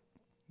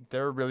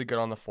they're really good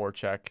on the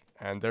forecheck,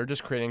 and they're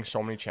just creating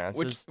so many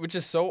chances. Which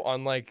is so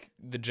unlike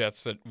the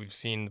Jets that we've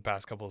seen the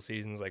past couple of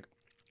seasons. Like,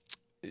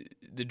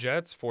 the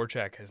Jets'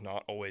 forecheck has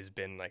not always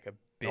been like a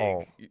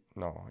big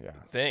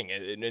thing,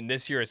 and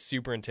this year it's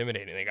super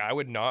intimidating. Like, I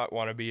would not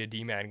want to be a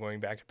D-man going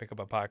back to pick up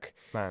a puck.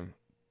 Man,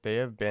 they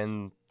have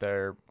been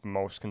their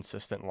most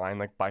consistent line,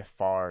 like by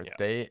far.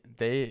 Yeah.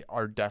 They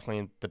are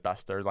definitely the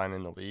best third line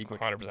in the league,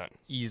 like 100%.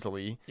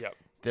 easily. Yep.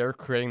 They're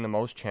creating the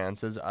most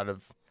chances out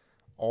of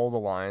all the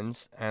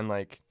lines, and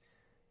like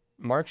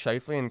Mark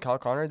Scheifele and Kyle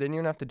Connor didn't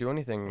even have to do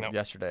anything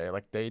yesterday.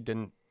 Like they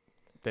didn't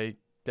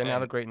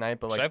have a great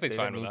night, but like Scheifele's they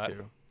fine didn't with need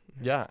that. to.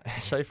 Yeah,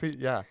 Scheifele,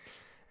 yeah.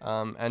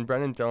 And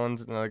Brendan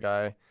Dillon's another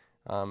guy.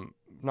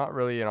 Not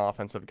really an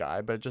offensive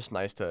guy, but just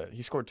nice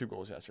he scored 2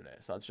 goals yesterday,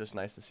 so it's just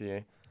nice to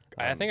see.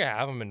 I think I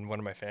have him in one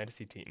of my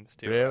fantasy teams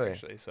too. Really?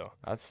 Actually, so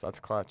that's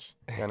clutch.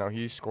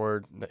 He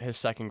scored his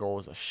second goal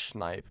was a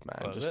snipe,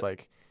 man. Was just it?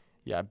 like,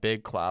 yeah,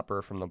 big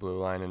clapper from the blue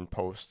line and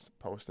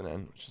posting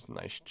in, which is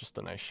nice, just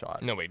a nice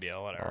shot. no big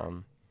deal.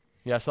 Whatever.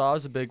 Yeah, so that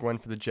was a big win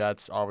for the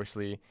Jets.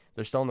 Obviously,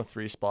 they're still in the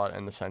 3 spot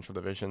in the Central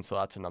Division, so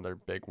that's another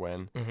big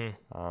win.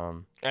 Mm-hmm.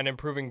 And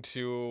improving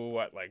to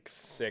what, like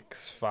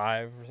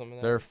 6-5 or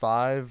something. They're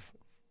 5-4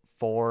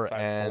 5-4.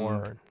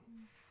 and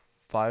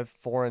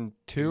 5-4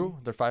 2.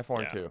 They're 5-4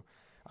 and 2.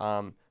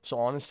 So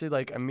honestly,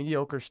 like a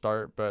mediocre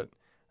start, but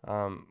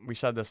we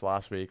said this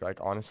last week. Like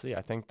honestly,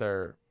 I think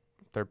they're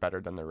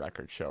better than their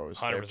record shows.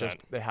 100%.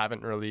 They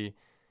haven't really.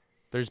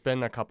 There's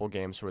been a couple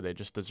games where they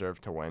just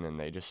deserved to win,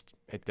 and it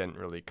didn't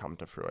really come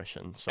to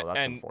fruition. So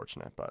that's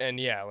unfortunate. But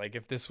yeah, like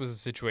if this was a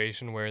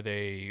situation where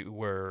they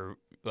were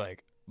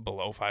like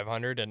below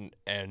 500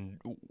 and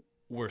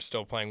were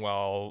still playing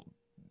well,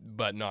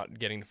 but not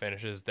getting the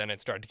finishes, then it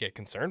started to get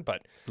concerned.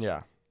 But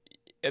yeah,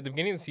 at the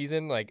beginning of the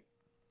season, like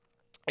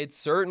it's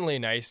certainly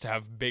nice to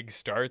have big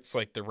starts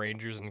like the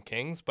Rangers and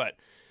Kings, but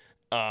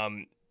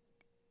and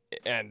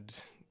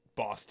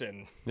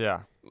Boston,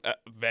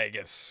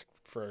 Vegas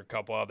for a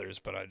couple others,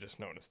 but I just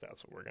noticed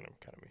that's what we're gonna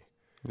kind of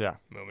be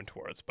moving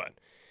towards. But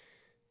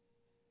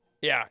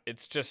yeah,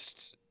 it's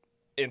just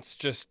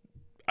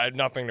I have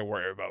nothing to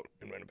worry about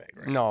in Winnipeg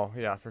right now. No,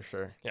 yeah, for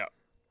sure. Yeah.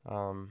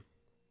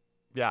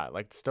 Yeah,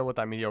 like still with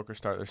that mediocre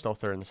start, they're still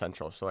 3rd in the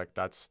Central, so like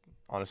that's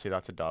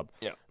a dub.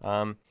 Yeah.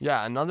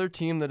 Yeah, another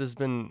team that has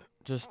been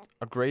just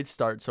a great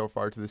start so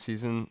far to the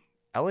season,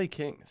 LA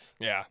Kings.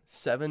 Yeah.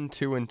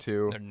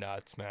 7-2-2. They're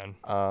nuts, man.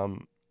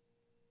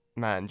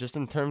 Man, just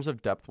in terms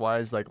of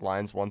depth-wise, like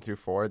lines 1 through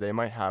 4, they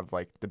might have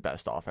like the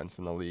best offense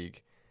in the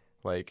league.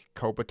 Like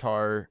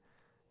Kopitar,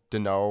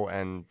 Deneau,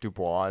 and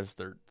Dubois,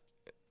 they're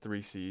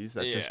 3 Cs.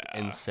 That's just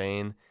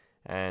insane.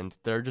 And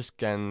they're just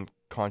getting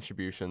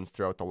contributions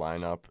throughout the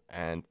lineup.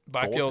 And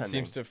Byfield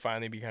seems to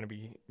finally be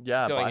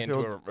filling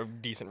into a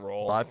decent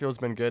role. Byfield's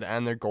been good,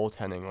 and their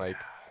goaltending. Like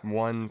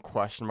one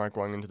question mark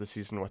going into the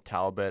season with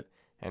Talbot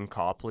and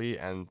Copley,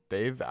 and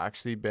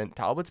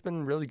Talbot's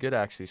been really good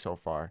actually so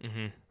far.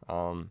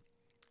 Mm-hmm.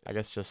 I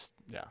guess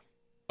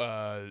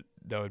that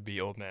would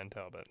be Old Man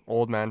Talbot.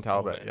 Old Man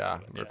Talbot,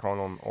 We're calling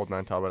him Old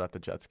Man Talbot at the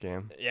Jets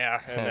game.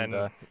 Yeah, and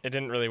then it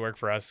didn't really work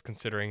for us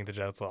considering the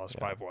Jets lost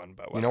 5-1.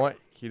 But whatever. You know what?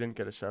 He didn't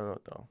get a shout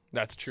out though.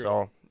 That's true.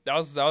 So that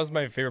was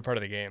my favorite part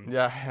of the game.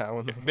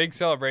 Yeah. Big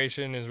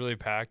celebration is really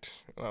packed.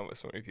 Well, with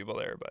so many people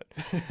there, but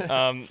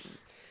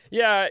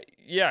yeah.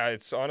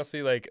 It's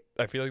honestly like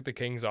I feel like the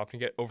Kings often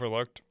get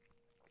overlooked.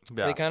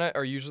 Yeah. They kind of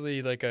are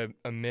usually like a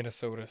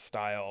Minnesota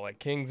style, like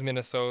Kings,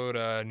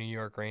 Minnesota, New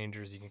York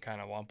Rangers. You can kind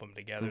of lump them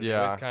together.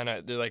 Yeah.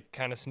 They're like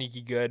kind of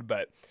sneaky good,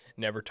 but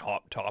never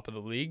top of the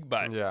league.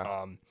 But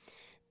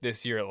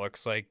this year it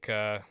looks like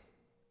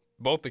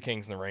both the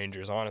Kings and the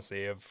Rangers,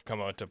 honestly, have come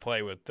out to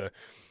play with the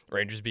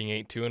Rangers being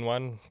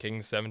 8-2-1,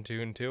 Kings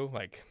 7-2-2.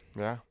 Like,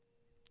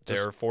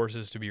 they're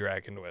forces to be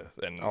reckoned with,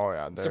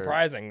 and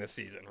surprising this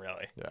season,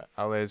 really. Yeah,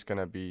 LA is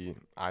gonna be,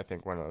 I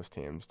think, one of those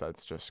teams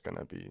that's just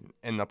gonna be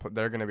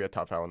they're gonna be a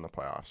tough out in the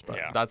playoffs. But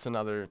that's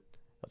another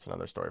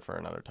story for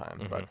another time.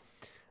 Mm-hmm.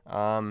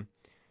 But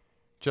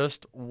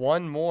just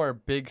one more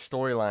big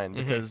storyline,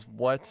 because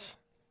what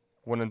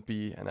wouldn't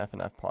be an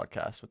F&F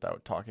podcast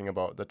without talking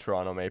about the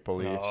Toronto Maple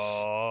Leafs?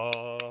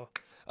 Oh,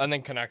 and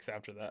then Canucks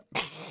after that.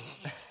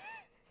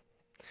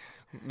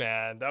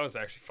 Man, that was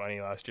actually funny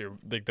last year.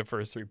 Like the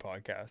first 3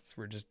 podcasts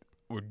were just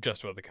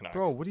about the Canucks.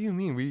 Bro, what do you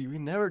mean? We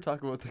never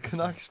talk about the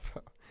Canucks,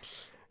 bro.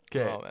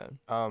 Okay.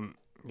 Oh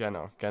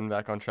man. Getting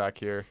back on track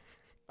here.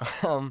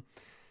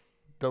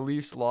 the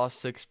Leafs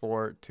lost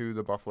 6-4 to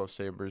the Buffalo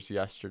Sabres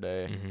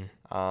yesterday.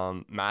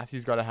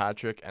 Matthews got a hat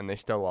trick, and they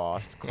still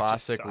lost.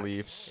 Classic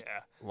Leafs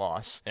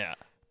loss. Yeah.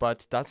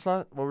 But that's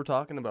not what we're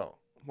talking about.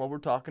 What we're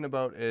talking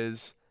about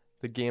is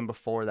the game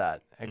before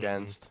that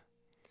against,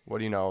 what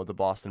do you know, the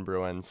Boston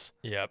Bruins.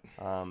 Yep.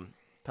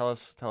 Tell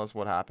us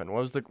what happened.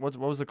 What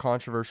was the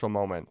controversial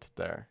moment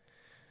there?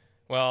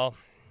 Well,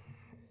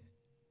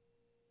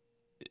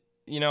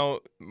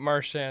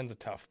 Marchand's a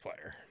tough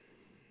player.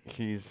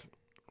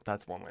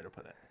 That's one way to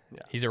put it. Yeah.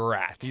 He's a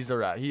rat. He is a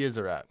rat. He's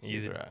a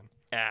rat.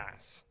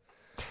 Ass.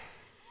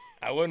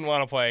 I wouldn't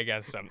want to play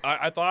against him.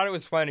 I thought it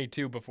was funny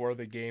too before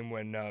the game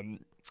when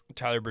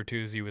Tyler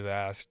Bertuzzi was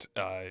asked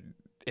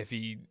if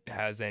he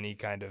has any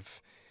kind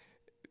of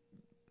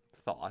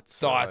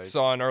thoughts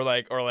on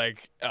or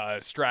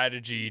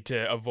strategy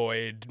to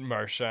avoid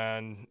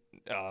Marchand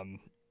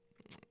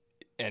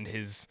and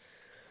his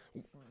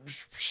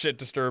shit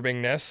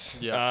disturbingness.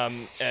 Yeah.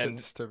 And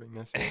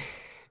disturbingness.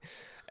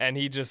 and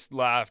he just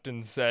laughed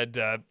and said,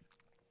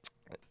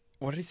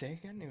 what did he say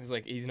again? He was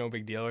like, he's no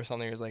big deal or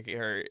something. He was like,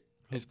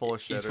 he's full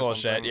of shit. He's full of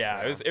shit.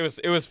 Yeah.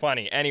 It was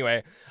funny.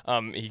 Anyway,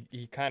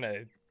 he kind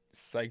of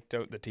psyched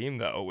out the team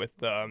though with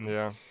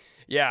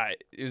yeah,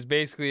 it was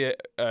basically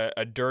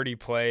a dirty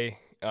play,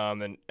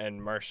 and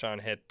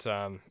Marchand hit.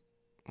 It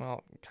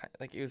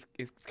was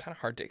kind of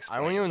hard to explain.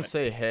 I wouldn't even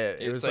say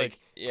hit. It was kind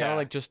of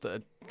like just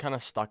kind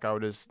of stuck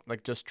out as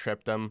like just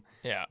tripped him.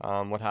 Yeah.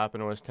 What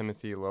happened was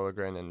Timothy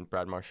Liljegren and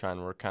Brad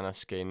Marchand were kind of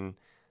skating,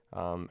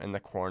 in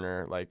the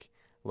corner. Like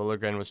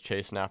Liljegren was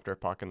chasing after a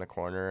puck in the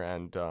corner,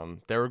 and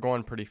they were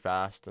going pretty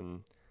fast,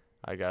 and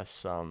I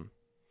guess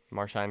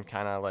Marchand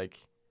kind of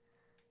like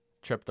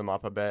tripped him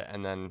up a bit,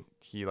 and then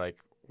he like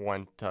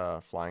went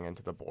flying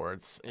into the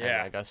boards. Yeah.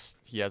 And I guess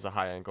he has a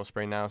high ankle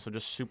sprain now, so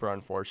just super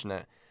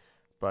unfortunate.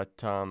 But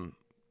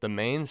the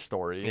main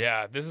story,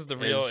 this is the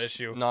real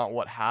issue. Not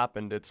what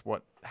happened; it's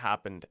what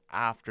happened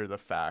after the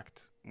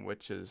fact,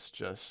 which is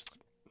just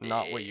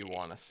not what you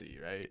want to see,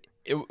 right?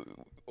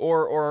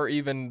 Or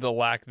even the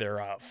lack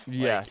thereof.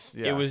 Yes,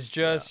 it was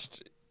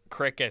just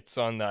crickets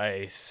on the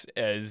ice,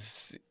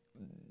 as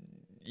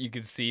you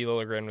could see.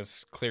 Liljegren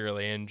was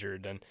clearly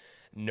injured, and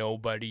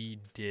nobody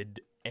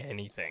did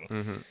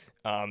anything.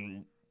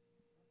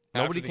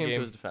 Nobody came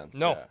to his defense.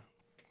 No,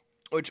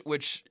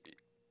 which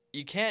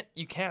you can't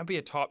be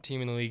a top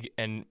team in the league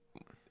and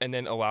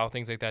then allow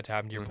things like that to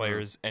happen to your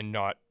players and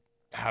not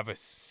have a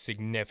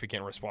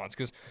significant response.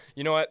 Because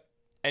you know what,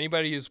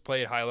 anybody who's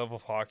played high level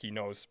of hockey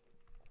knows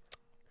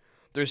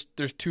there's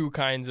two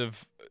kinds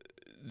of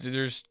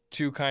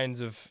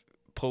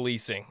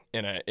policing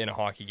in a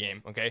hockey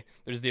game. Okay,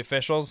 there's the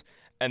officials,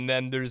 and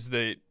then there's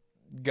the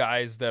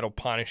guys that'll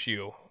punish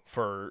you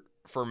for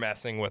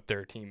messing with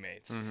their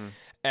teammates.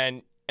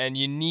 And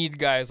you need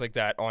guys like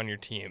that on your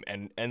team,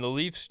 and the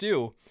Leafs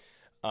do.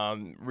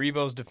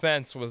 Revo's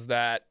defense was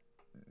that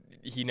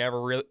he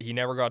never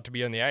got to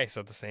be on the ice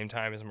at the same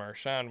time as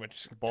Marchand,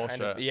 which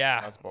bullshit.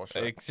 That's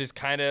bullshit. It's just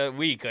kind of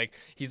weak. Like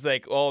he's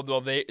like, oh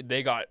well,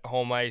 they got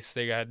home ice,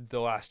 they got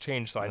the last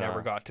change, so I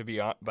never got to be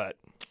on. But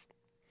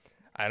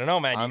I don't know,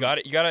 man. You got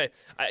to.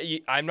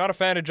 I'm not a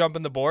fan of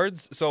jumping the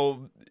boards,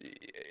 so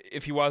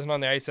if he wasn't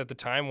on the ice at the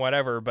time,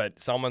 whatever. But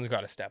someone's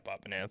got to step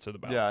up and answer the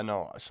bell. Yeah,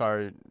 no,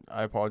 sorry.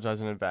 I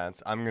apologize in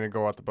advance. I'm gonna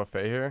go at the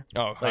buffet here.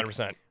 Oh,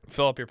 100%.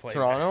 Fill up your plate.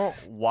 Toronto,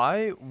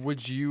 why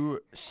would you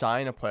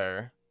sign a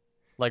player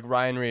like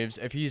Ryan Reeves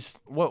if he's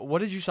what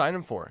did you sign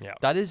him for? Yeah.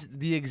 That is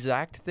the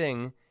exact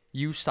thing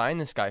you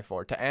signed this guy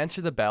for, to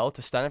answer the bell,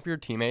 to stand up for your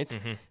teammates,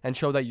 and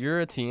show that you're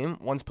a team,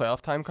 once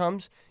playoff time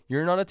comes,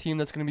 you're not a team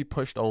that's going to be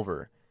pushed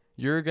over.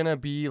 You're going to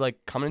be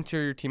like coming to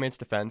your teammates'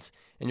 defense,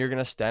 and you're going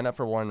to stand up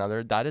for one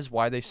another. That is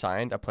why they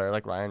signed a player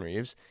like Ryan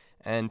Reeves.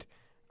 And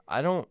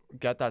I don't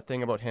get that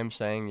thing about him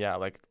saying,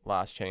 like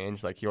last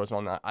change, like he wasn't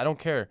on that. I don't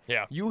care.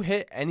 Yeah. You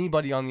hit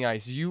anybody on the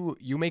ice, you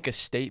make a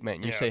statement,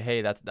 and you say,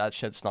 hey, that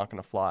shit's not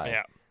going to fly.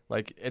 Yeah.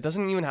 Like, it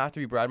doesn't even have to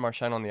be Brad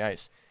Marchand on the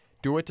ice.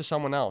 Do it to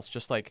someone else.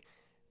 Just like,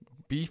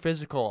 be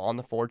physical on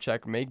the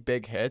forecheck, make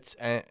big hits,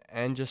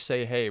 and just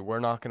say, hey, we're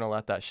not going to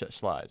let that shit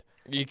slide.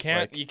 You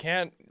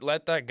can't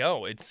let that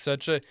go. It's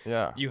such a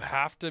you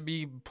have to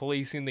be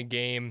policing the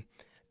game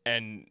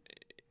and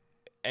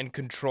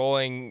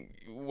controlling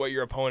what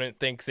your opponent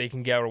thinks they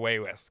can get away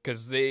with,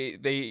 because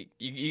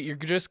you're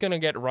just gonna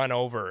get run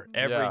over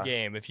every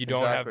game if you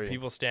don't have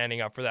people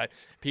standing up for that.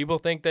 People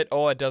think that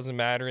it doesn't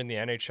matter in the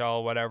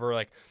NHL, whatever.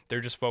 Like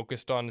they're just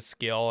focused on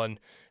skill and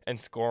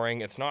scoring.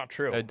 It's not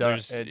true. It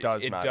does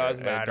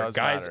matter.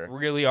 Guys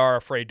really are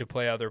afraid to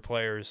play other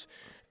players,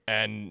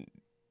 and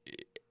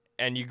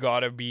you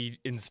gotta be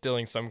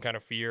instilling some kind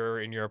of fear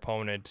in your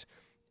opponent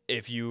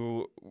if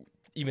you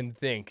even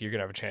think you're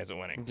gonna have a chance at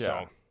winning. Yeah.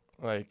 So.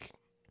 Like,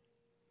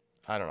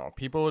 I don't know.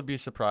 People would be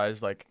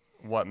surprised, like,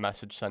 what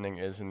message sending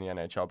is in the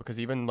NHL, because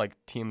even, like,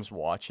 teams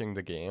watching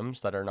the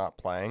games that are not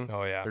playing,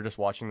 they're just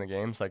watching the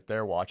games, like,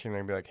 they're watching,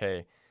 they're going to be like,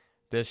 hey,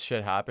 this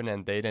shit happened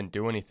and they didn't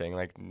do anything.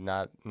 Like,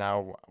 not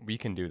now we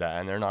can do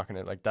that, and they're not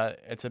going to, like, that.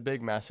 It's a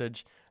big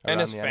message around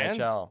the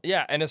NHL.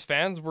 Yeah, and as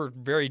fans, we're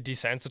very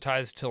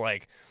desensitized to,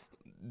 like,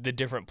 the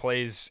different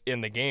plays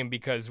in the game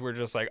because we're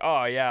just like,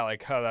 oh yeah,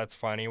 like, oh, that's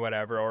funny,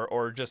 whatever,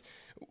 or just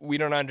we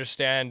don't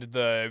understand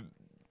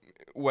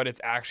what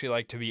it's actually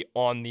like to be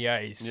on the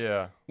ice.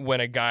 Yeah. When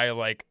a guy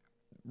like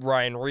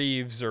Ryan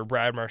Reeves or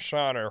Brad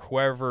Marchand or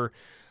whoever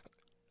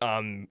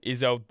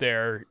is out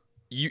there,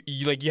 you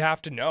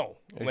have to know.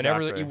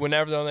 Exactly.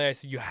 Whenever they're on the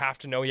ice, you have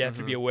to know. You have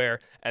to be aware,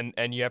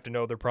 and you have to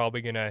know they're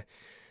probably gonna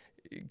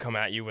come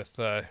at you with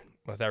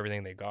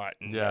everything they got.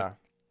 And Yeah.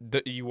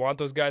 you want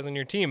those guys on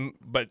your team,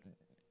 but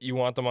you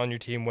want them on your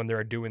team when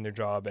they're doing their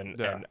job. And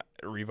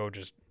Revo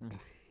just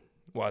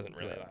wasn't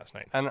really last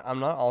night. And I'm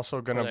not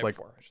also gonna like.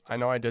 Before, I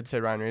know I did say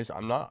Ryan Reeves.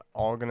 I'm not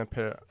all gonna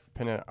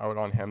pin it out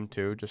on him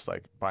too, just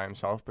like by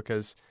himself,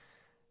 because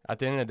at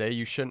the end of the day,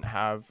 you shouldn't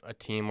have a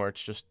team where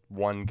it's just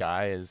one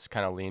guy is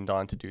kind of leaned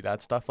on to do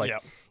that stuff. Like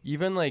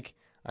even like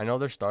I know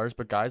they're stars,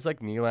 but guys like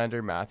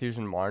Nylander, Matthews,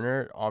 and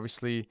Marner.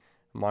 Obviously,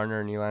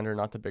 Marner and Nylander are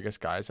not the biggest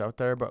guys out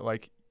there, but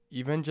like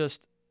even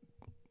just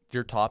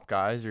your top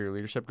guys or your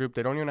leadership group,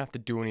 they don't even have to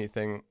do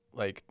anything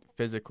like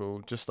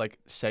physical. Just like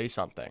say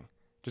something.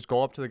 Just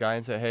go up to the guy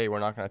and say, "Hey, we're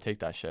not gonna take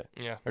that shit."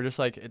 Yeah. Or just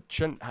like it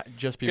shouldn't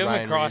just be give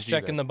Ryan him a cross Reeves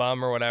check either. in the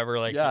bum or whatever.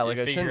 Like like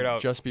it figure shouldn't it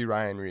out. just be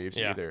Ryan Reeves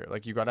Yeah. either.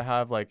 Like you got to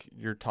have like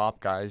your top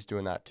guys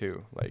doing that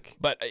too. Like,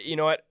 But you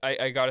know what?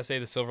 I gotta say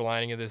the silver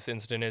lining of this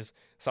incident is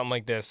something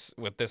like this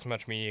with this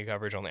much media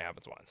coverage only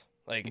happens once.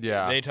 Like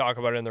they talk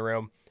about it in the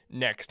room.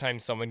 Next time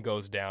someone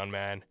goes down,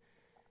 man,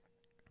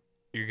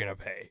 you're gonna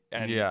pay.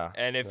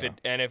 And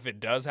if it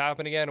does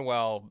happen again,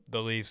 well,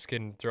 the Leafs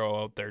can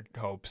throw out their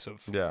hopes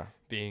of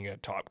being a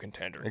top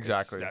contender.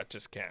 Exactly. That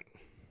just can't.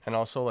 And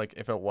also, like,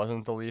 if it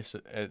wasn't the Leafs,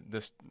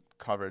 this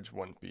coverage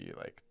wouldn't be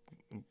like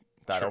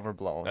that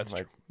overblown. That's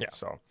like, true. Yeah.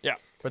 So yeah.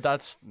 But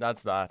that's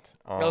that.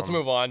 Let's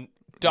move on.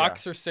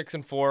 Ducks are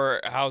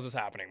 6-4. How's this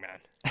happening, man?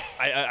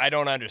 I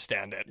don't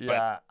understand it.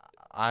 Yeah,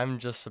 I'm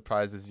just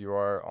surprised as you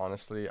are.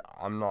 Honestly,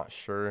 I'm not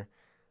sure.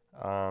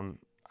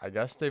 I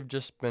guess they've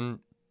just been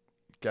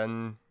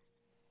getting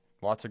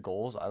lots of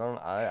goals.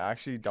 I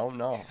actually don't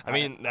know. I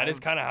mean, that is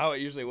kind of how it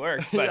usually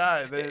works. But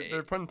yeah,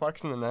 they're putting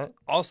pucks in the net.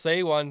 I'll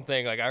say one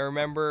thing. Like I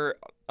remember,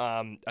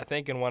 I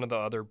think in one of the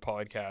other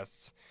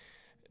podcasts,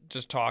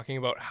 just talking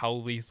about how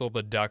lethal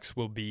the Ducks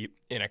will be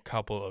in a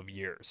couple of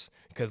years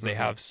because they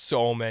have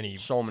so many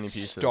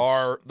pieces,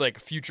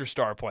 future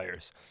star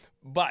players.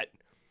 But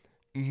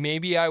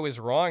maybe I was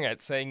wrong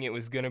at saying it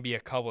was going to be a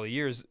couple of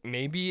years.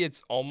 Maybe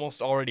it's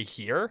almost already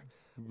here,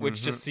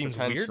 which just seems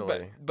weird.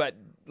 But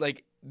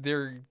like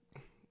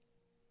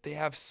they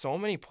have so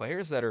many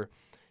players that are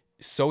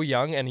so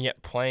young and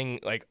yet playing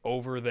like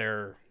over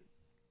their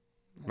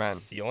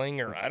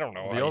ceiling, or I don't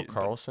know. Leo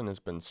Carlson has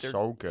been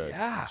so good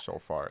so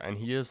far, and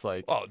he is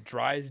like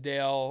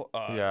Drysdale.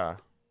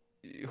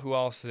 Who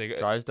else?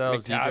 Drysdale,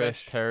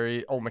 Zegras,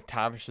 Terry.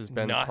 McTavish has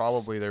been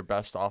probably their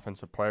best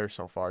offensive player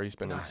so far. He's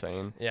been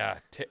insane. Yeah,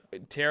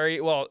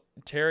 Terry. Well,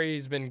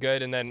 Terry's been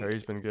good, and then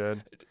Terry's been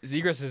good.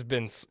 Zegras has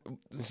been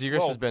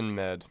has been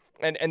mid.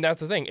 And that's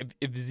the thing.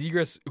 If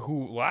Zegras,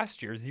 who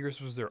last year Zegras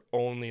was their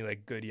only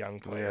like good young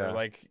player,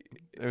 like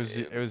it was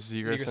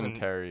Zegras and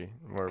Terry.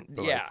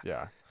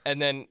 And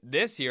then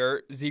this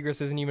year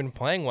Zegras isn't even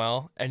playing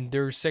well, and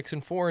they're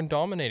 6-4 and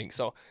dominating.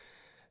 So.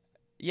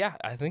 Yeah,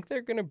 I think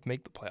they're gonna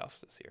make the playoffs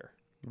this year.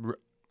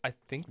 I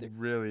think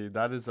really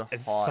that is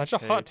it's such a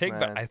hot take,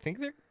 but I think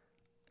they're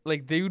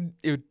like it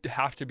would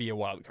have to be a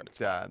wild card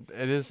spot.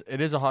 Yeah,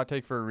 it is a hot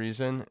take for a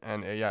reason,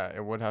 and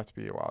it would have to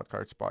be a wild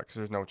card spot because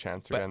there's no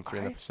chance they're getting 3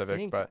 in the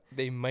Pacific. But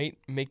they might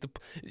make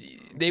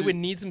they would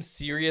need some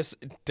serious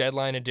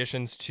deadline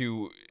additions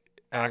to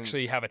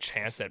actually have a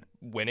chance at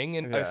winning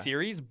in a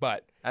series.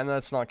 And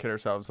let's not kid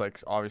ourselves. Like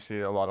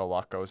obviously a lot of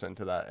luck goes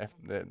into that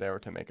if they were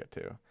to make it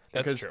too.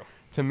 That's true.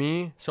 To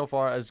me, so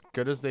far, as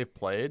good as they've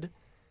played,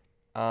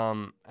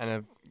 and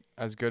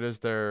as good as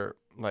their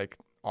like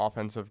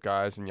offensive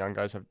guys and young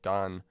guys have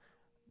done,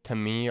 to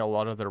me, a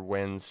lot of their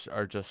wins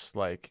are just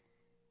like,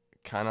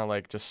 kind of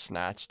like just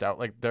snatched out.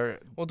 Like don't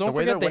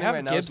forget they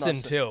have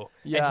Gibson too,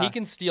 and he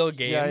can steal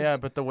games. Yeah.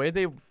 But the way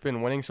they've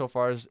been winning so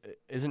far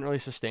isn't really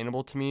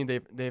sustainable to me.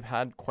 They've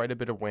had quite a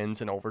bit of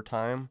wins in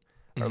overtime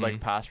or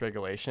like past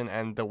regulation,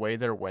 and the way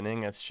they're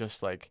winning, it's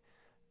just like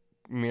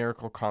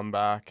miracle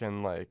comeback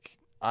and like.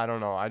 I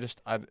don't know.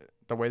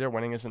 The way they're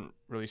winning isn't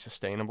really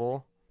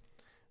sustainable,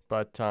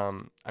 but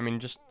I mean,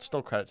 just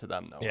still credit to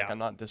them though. Yeah. Like, I'm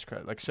not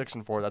discredit. Like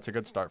 6-4, that's a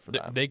good start for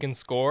them. They can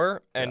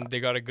score, and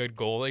they got a good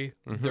goalie.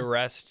 The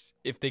rest,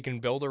 if they can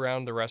build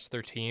around the rest of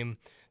their team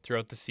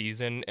throughout the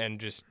season, and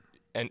just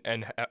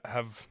and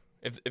have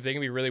if they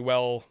can be really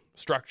well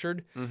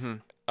structured,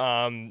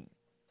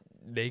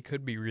 they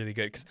could be really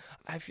good. Because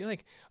I feel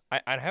like.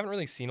 I haven't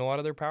really seen a lot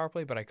of their power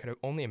play, but I could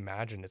only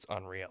imagine it's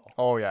unreal.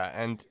 Oh, yeah.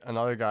 And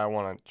another guy I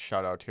want to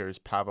shout out here is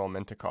Pavel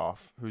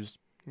Mintyukov, who's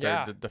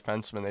the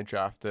defenseman they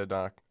drafted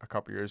a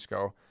couple years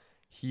ago.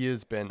 He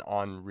has been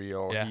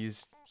unreal. Yeah.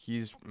 He's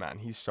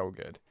so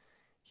good.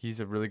 He's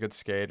a really good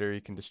skater.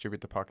 He can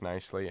distribute the puck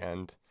nicely.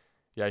 And,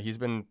 yeah, he's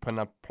been putting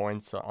up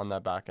points on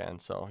that back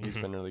end, so he's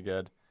been really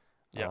good.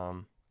 Yeah.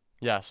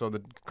 yeah, so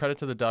the credit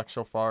to the Ducks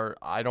so far.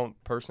 I don't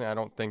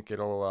think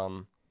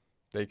it'll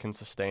they can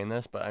sustain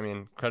this, but I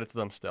mean, credit to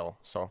them still.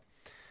 So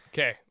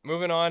Okay,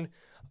 moving on.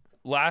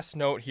 Last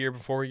note here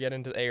before we get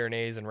into the A or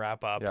Nays and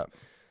wrap up. yeah,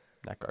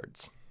 neck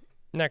guards.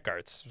 Neck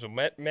guards. So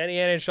many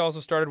NHLs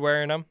have started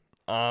wearing them.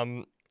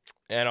 And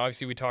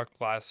obviously we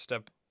talked last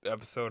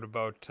episode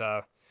about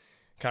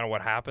kind of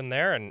what happened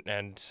there,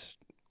 and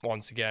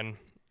once again,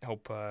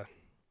 hope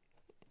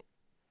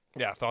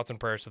thoughts and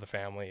prayers to the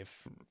family of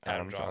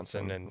Adam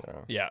Johnson and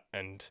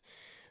and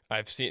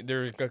I've seen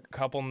there's a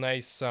couple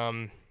nice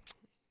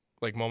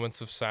like moments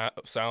of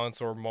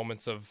silence or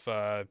moments of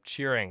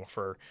cheering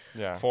for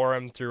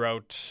him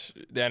throughout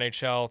the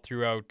NHL,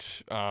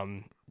 throughout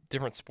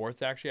different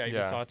sports. Actually, I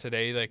even saw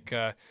today like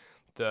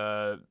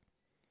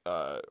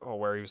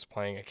where he was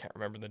playing. I can't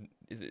remember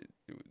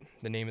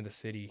the name of the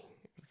city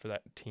for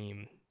that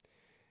team.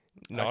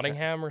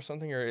 Nottingham or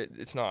something, or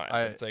it's not.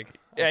 It's like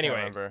anyway.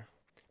 Can't remember.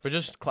 But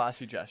just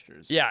classy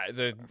gestures. Yeah,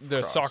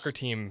 the soccer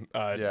team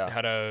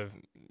had a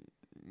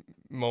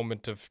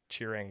moment of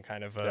cheering,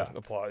 kind of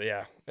applause.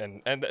 Yeah,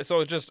 and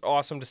so it's just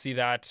awesome to see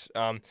that.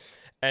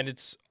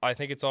 And I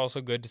think it's also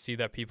good to see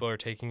that people are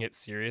taking it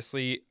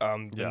seriously.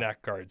 The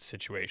neck guard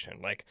situation,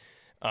 like,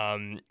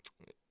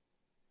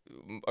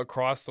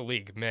 across the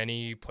league,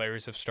 many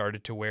players have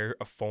started to wear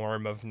a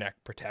form of neck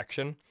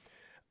protection.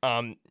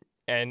 And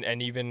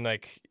even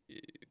like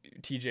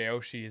TJ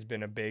Oshie has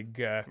been a big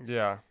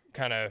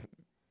kind of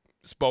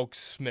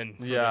spokesman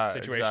for this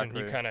situation.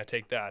 Exactly. You kind of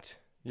take that.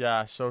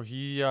 Yeah, so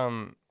he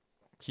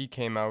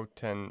came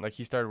out and like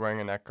he started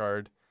wearing a neck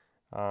guard,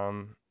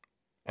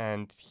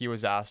 and he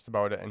was asked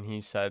about it, and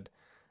he said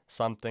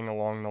something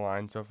along the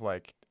lines of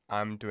like,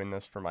 I'm doing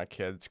this for my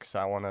kids because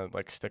I want to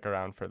like stick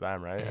around for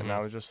them, right? And I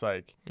was just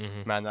like,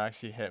 man, that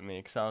actually hit me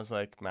because I was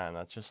like, man,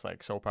 that's just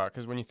like so powerful.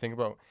 Because when you think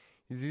about,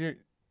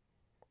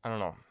 I don't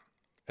know,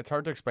 it's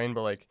hard to explain,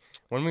 but like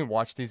when we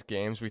watch these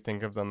games, we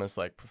think of them as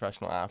like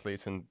professional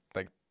athletes and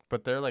like,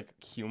 but they're like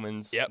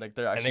humans. Yep. Like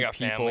they're actually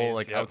people families,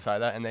 like outside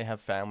that, and they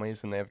have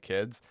families and they have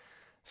kids.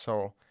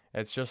 So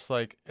it's just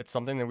like, it's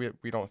something that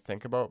we don't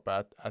think about,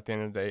 but at the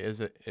end of the day,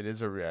 it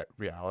is a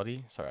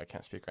reality. Sorry, I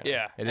can't speak right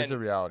now. It is a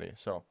reality.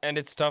 So, and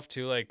it's tough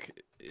too,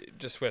 like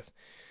just with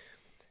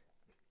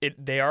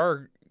it, they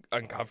are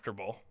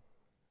uncomfortable,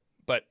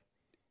 but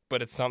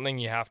it's something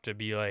you have to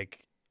be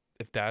like,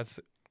 if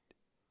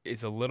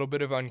it's a little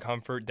bit of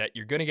uncomfort that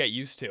you're gonna get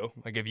used to.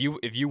 Like if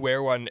you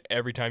wear one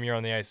every time you're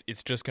on the ice,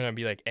 it's just gonna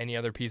be like any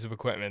other piece of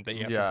equipment that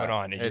you have to put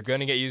on, and you're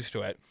gonna get used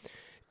to it.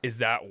 Is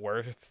that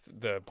worth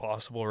the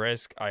possible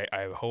risk?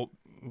 I hope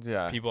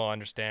people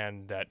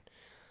understand that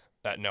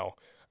no.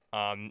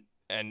 And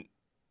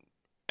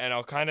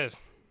I'll kind of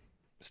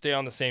stay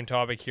on the same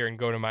topic here and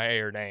go to my A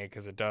or nay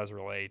because it does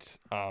relate.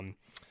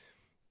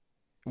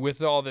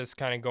 With all this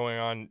kind of going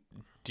on,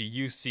 do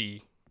you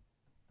see,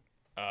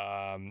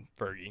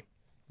 Fergie,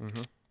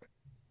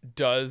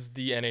 does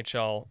the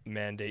NHL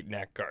mandate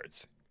neck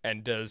guards?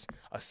 And does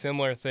a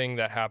similar thing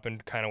that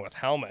happened kind of with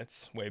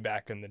helmets way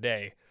back in the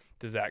day,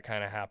 does that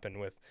kind of happen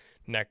with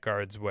neck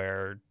guards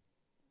where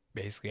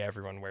basically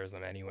everyone wears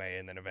them anyway,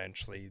 and then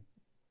eventually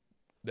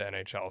the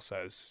NHL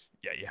says,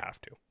 yeah, you have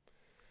to?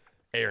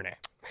 A or nay?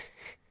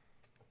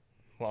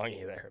 Long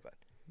E there, but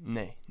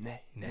nay.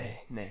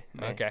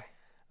 Okay.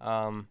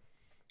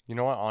 You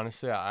know what?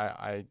 Honestly,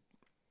 I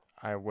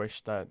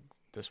wish that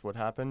this would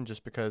happen,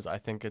 just because I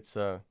think it's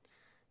a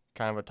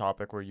kind of a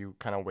topic where you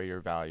kind of weigh your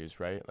values,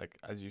 right? Like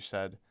as you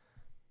said,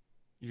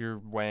 you're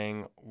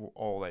weighing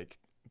like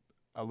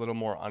a little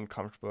more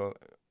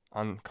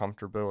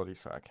uncomfortability.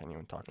 Sorry, I can't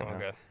even talk right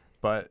now.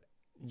 But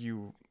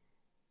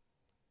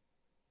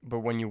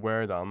when you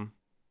wear them,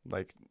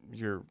 like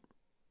you're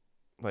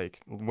like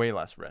way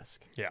less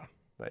risk. Yeah.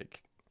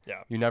 Like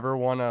you never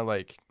want to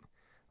like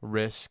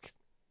risk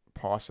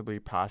possibly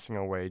passing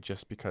away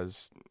just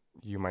because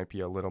you might be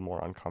a little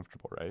more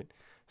uncomfortable, right?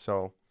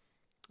 So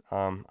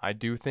I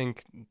do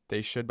think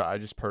they should, but I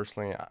just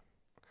personally,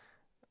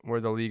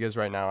 where the league is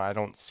right now, I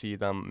don't see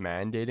them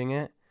mandating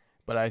it,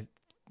 but I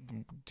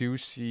do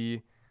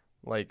see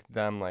like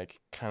them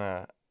like kind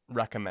of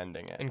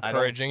recommending it,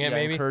 encouraging it.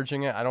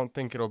 I don't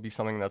think it'll be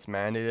something that's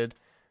mandated.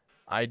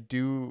 I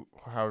do,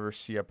 however,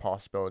 see a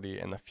possibility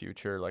in the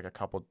future, like a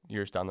couple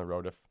years down the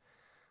road, if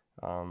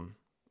a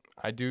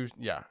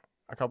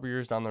couple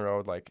years down the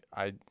road, like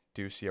I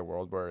do see a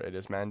world where it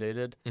is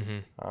mandated.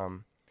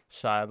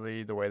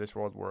 Sadly, the way this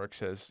world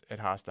works is it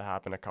has to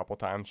happen a couple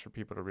times for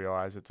people to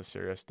realize it's a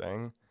serious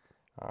thing.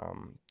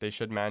 They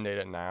should mandate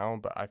it now,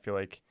 but I feel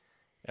like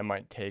it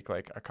might take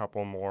like a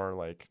couple more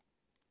like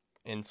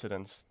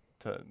incidents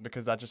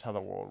because that's just how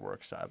the world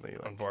works, sadly.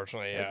 Like,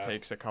 unfortunately, it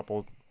takes a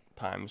couple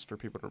times for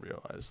people to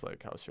realize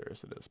like how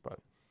serious it is. But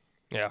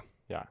yeah.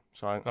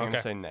 So I'm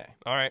gonna say nay.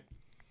 All right.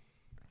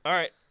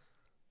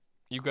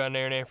 You got an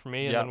A or nay for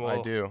me? And then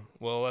I do.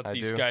 We'll let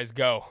these guys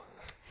go.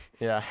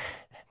 Yeah.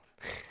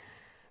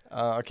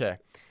 Okay.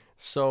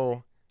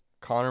 So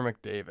Connor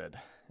McDavid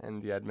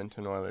and the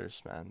Edmonton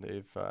Oilers, man,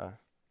 they've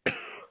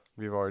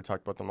we've already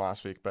talked about them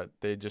last week, but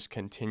they just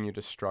continue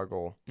to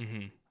struggle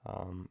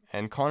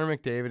And Connor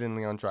McDavid and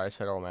Leon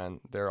Draisaitl, man,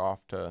 they're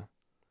off to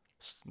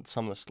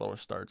some of the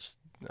slowest starts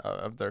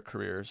of their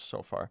careers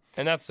so far.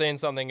 And that's saying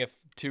something if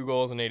 2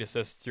 goals and 8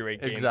 assists through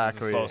 8 games is a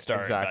slow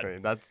start. Exactly.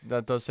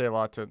 That does say a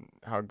lot to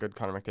how good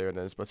Connor McDavid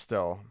is, but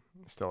still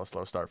a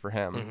slow start for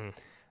him.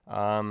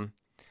 Mm-hmm.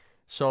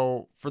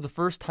 So for the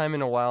first time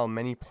in a while,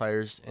 many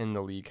players in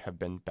the league have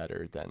been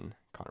better than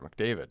Connor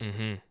McDavid.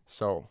 Mm-hmm.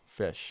 So,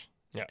 Fish,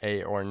 yeah.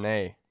 A or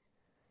nay,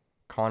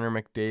 Connor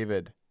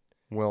McDavid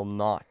will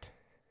not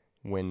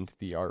win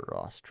the Art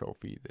Ross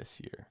Trophy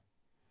this year.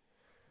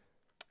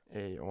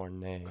 A or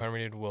nay? Connor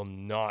McDavid will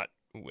not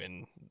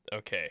win.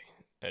 Okay.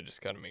 I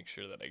just got to make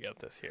sure that I get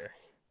this here.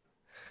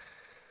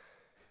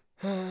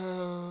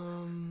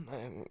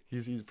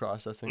 He's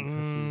processing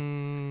to see.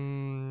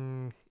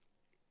 Nay.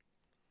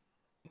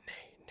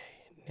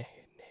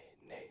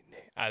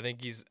 I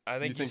think he's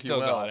he still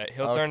will? got it.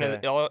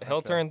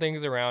 He'll turn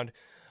things around.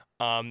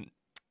 But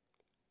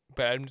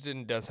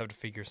Edmonton does have to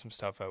figure some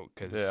stuff out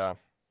because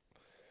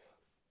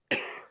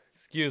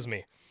excuse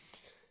me.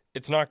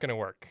 It's not going to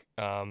work.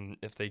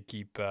 If they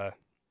keep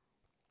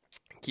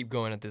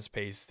going at this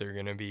pace, they're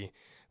going to be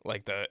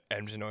like the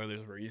Edmonton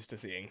Oilers we're used to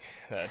seeing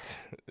that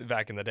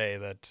back in the day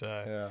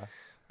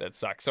that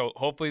sucks. So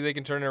hopefully they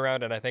can turn it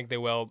around, and I think they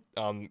will.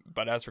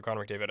 But as for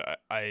Connor McDavid,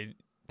 I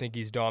think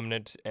he's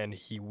dominant, and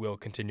he will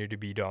continue to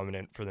be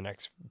dominant for the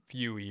next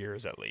few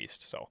years at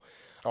least. So,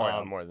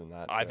 more than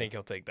that. I think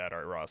he'll take that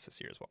Art Ross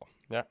this year as well.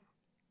 Yeah.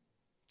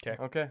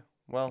 Okay.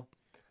 Well,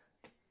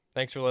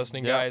 thanks for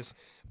listening, guys.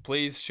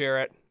 Please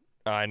share it.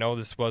 I know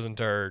this wasn't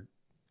our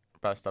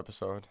best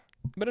episode,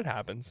 but it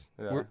happens.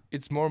 Yeah.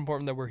 It's more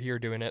important that we're here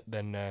doing it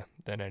than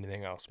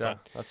anything else. Yeah,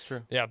 but, that's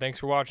true. Yeah, thanks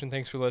for watching.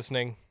 Thanks for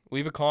listening.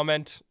 Leave a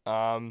comment.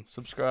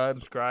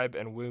 Subscribe,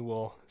 and we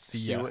will see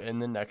you in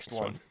the next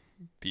one.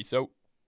 Peace out.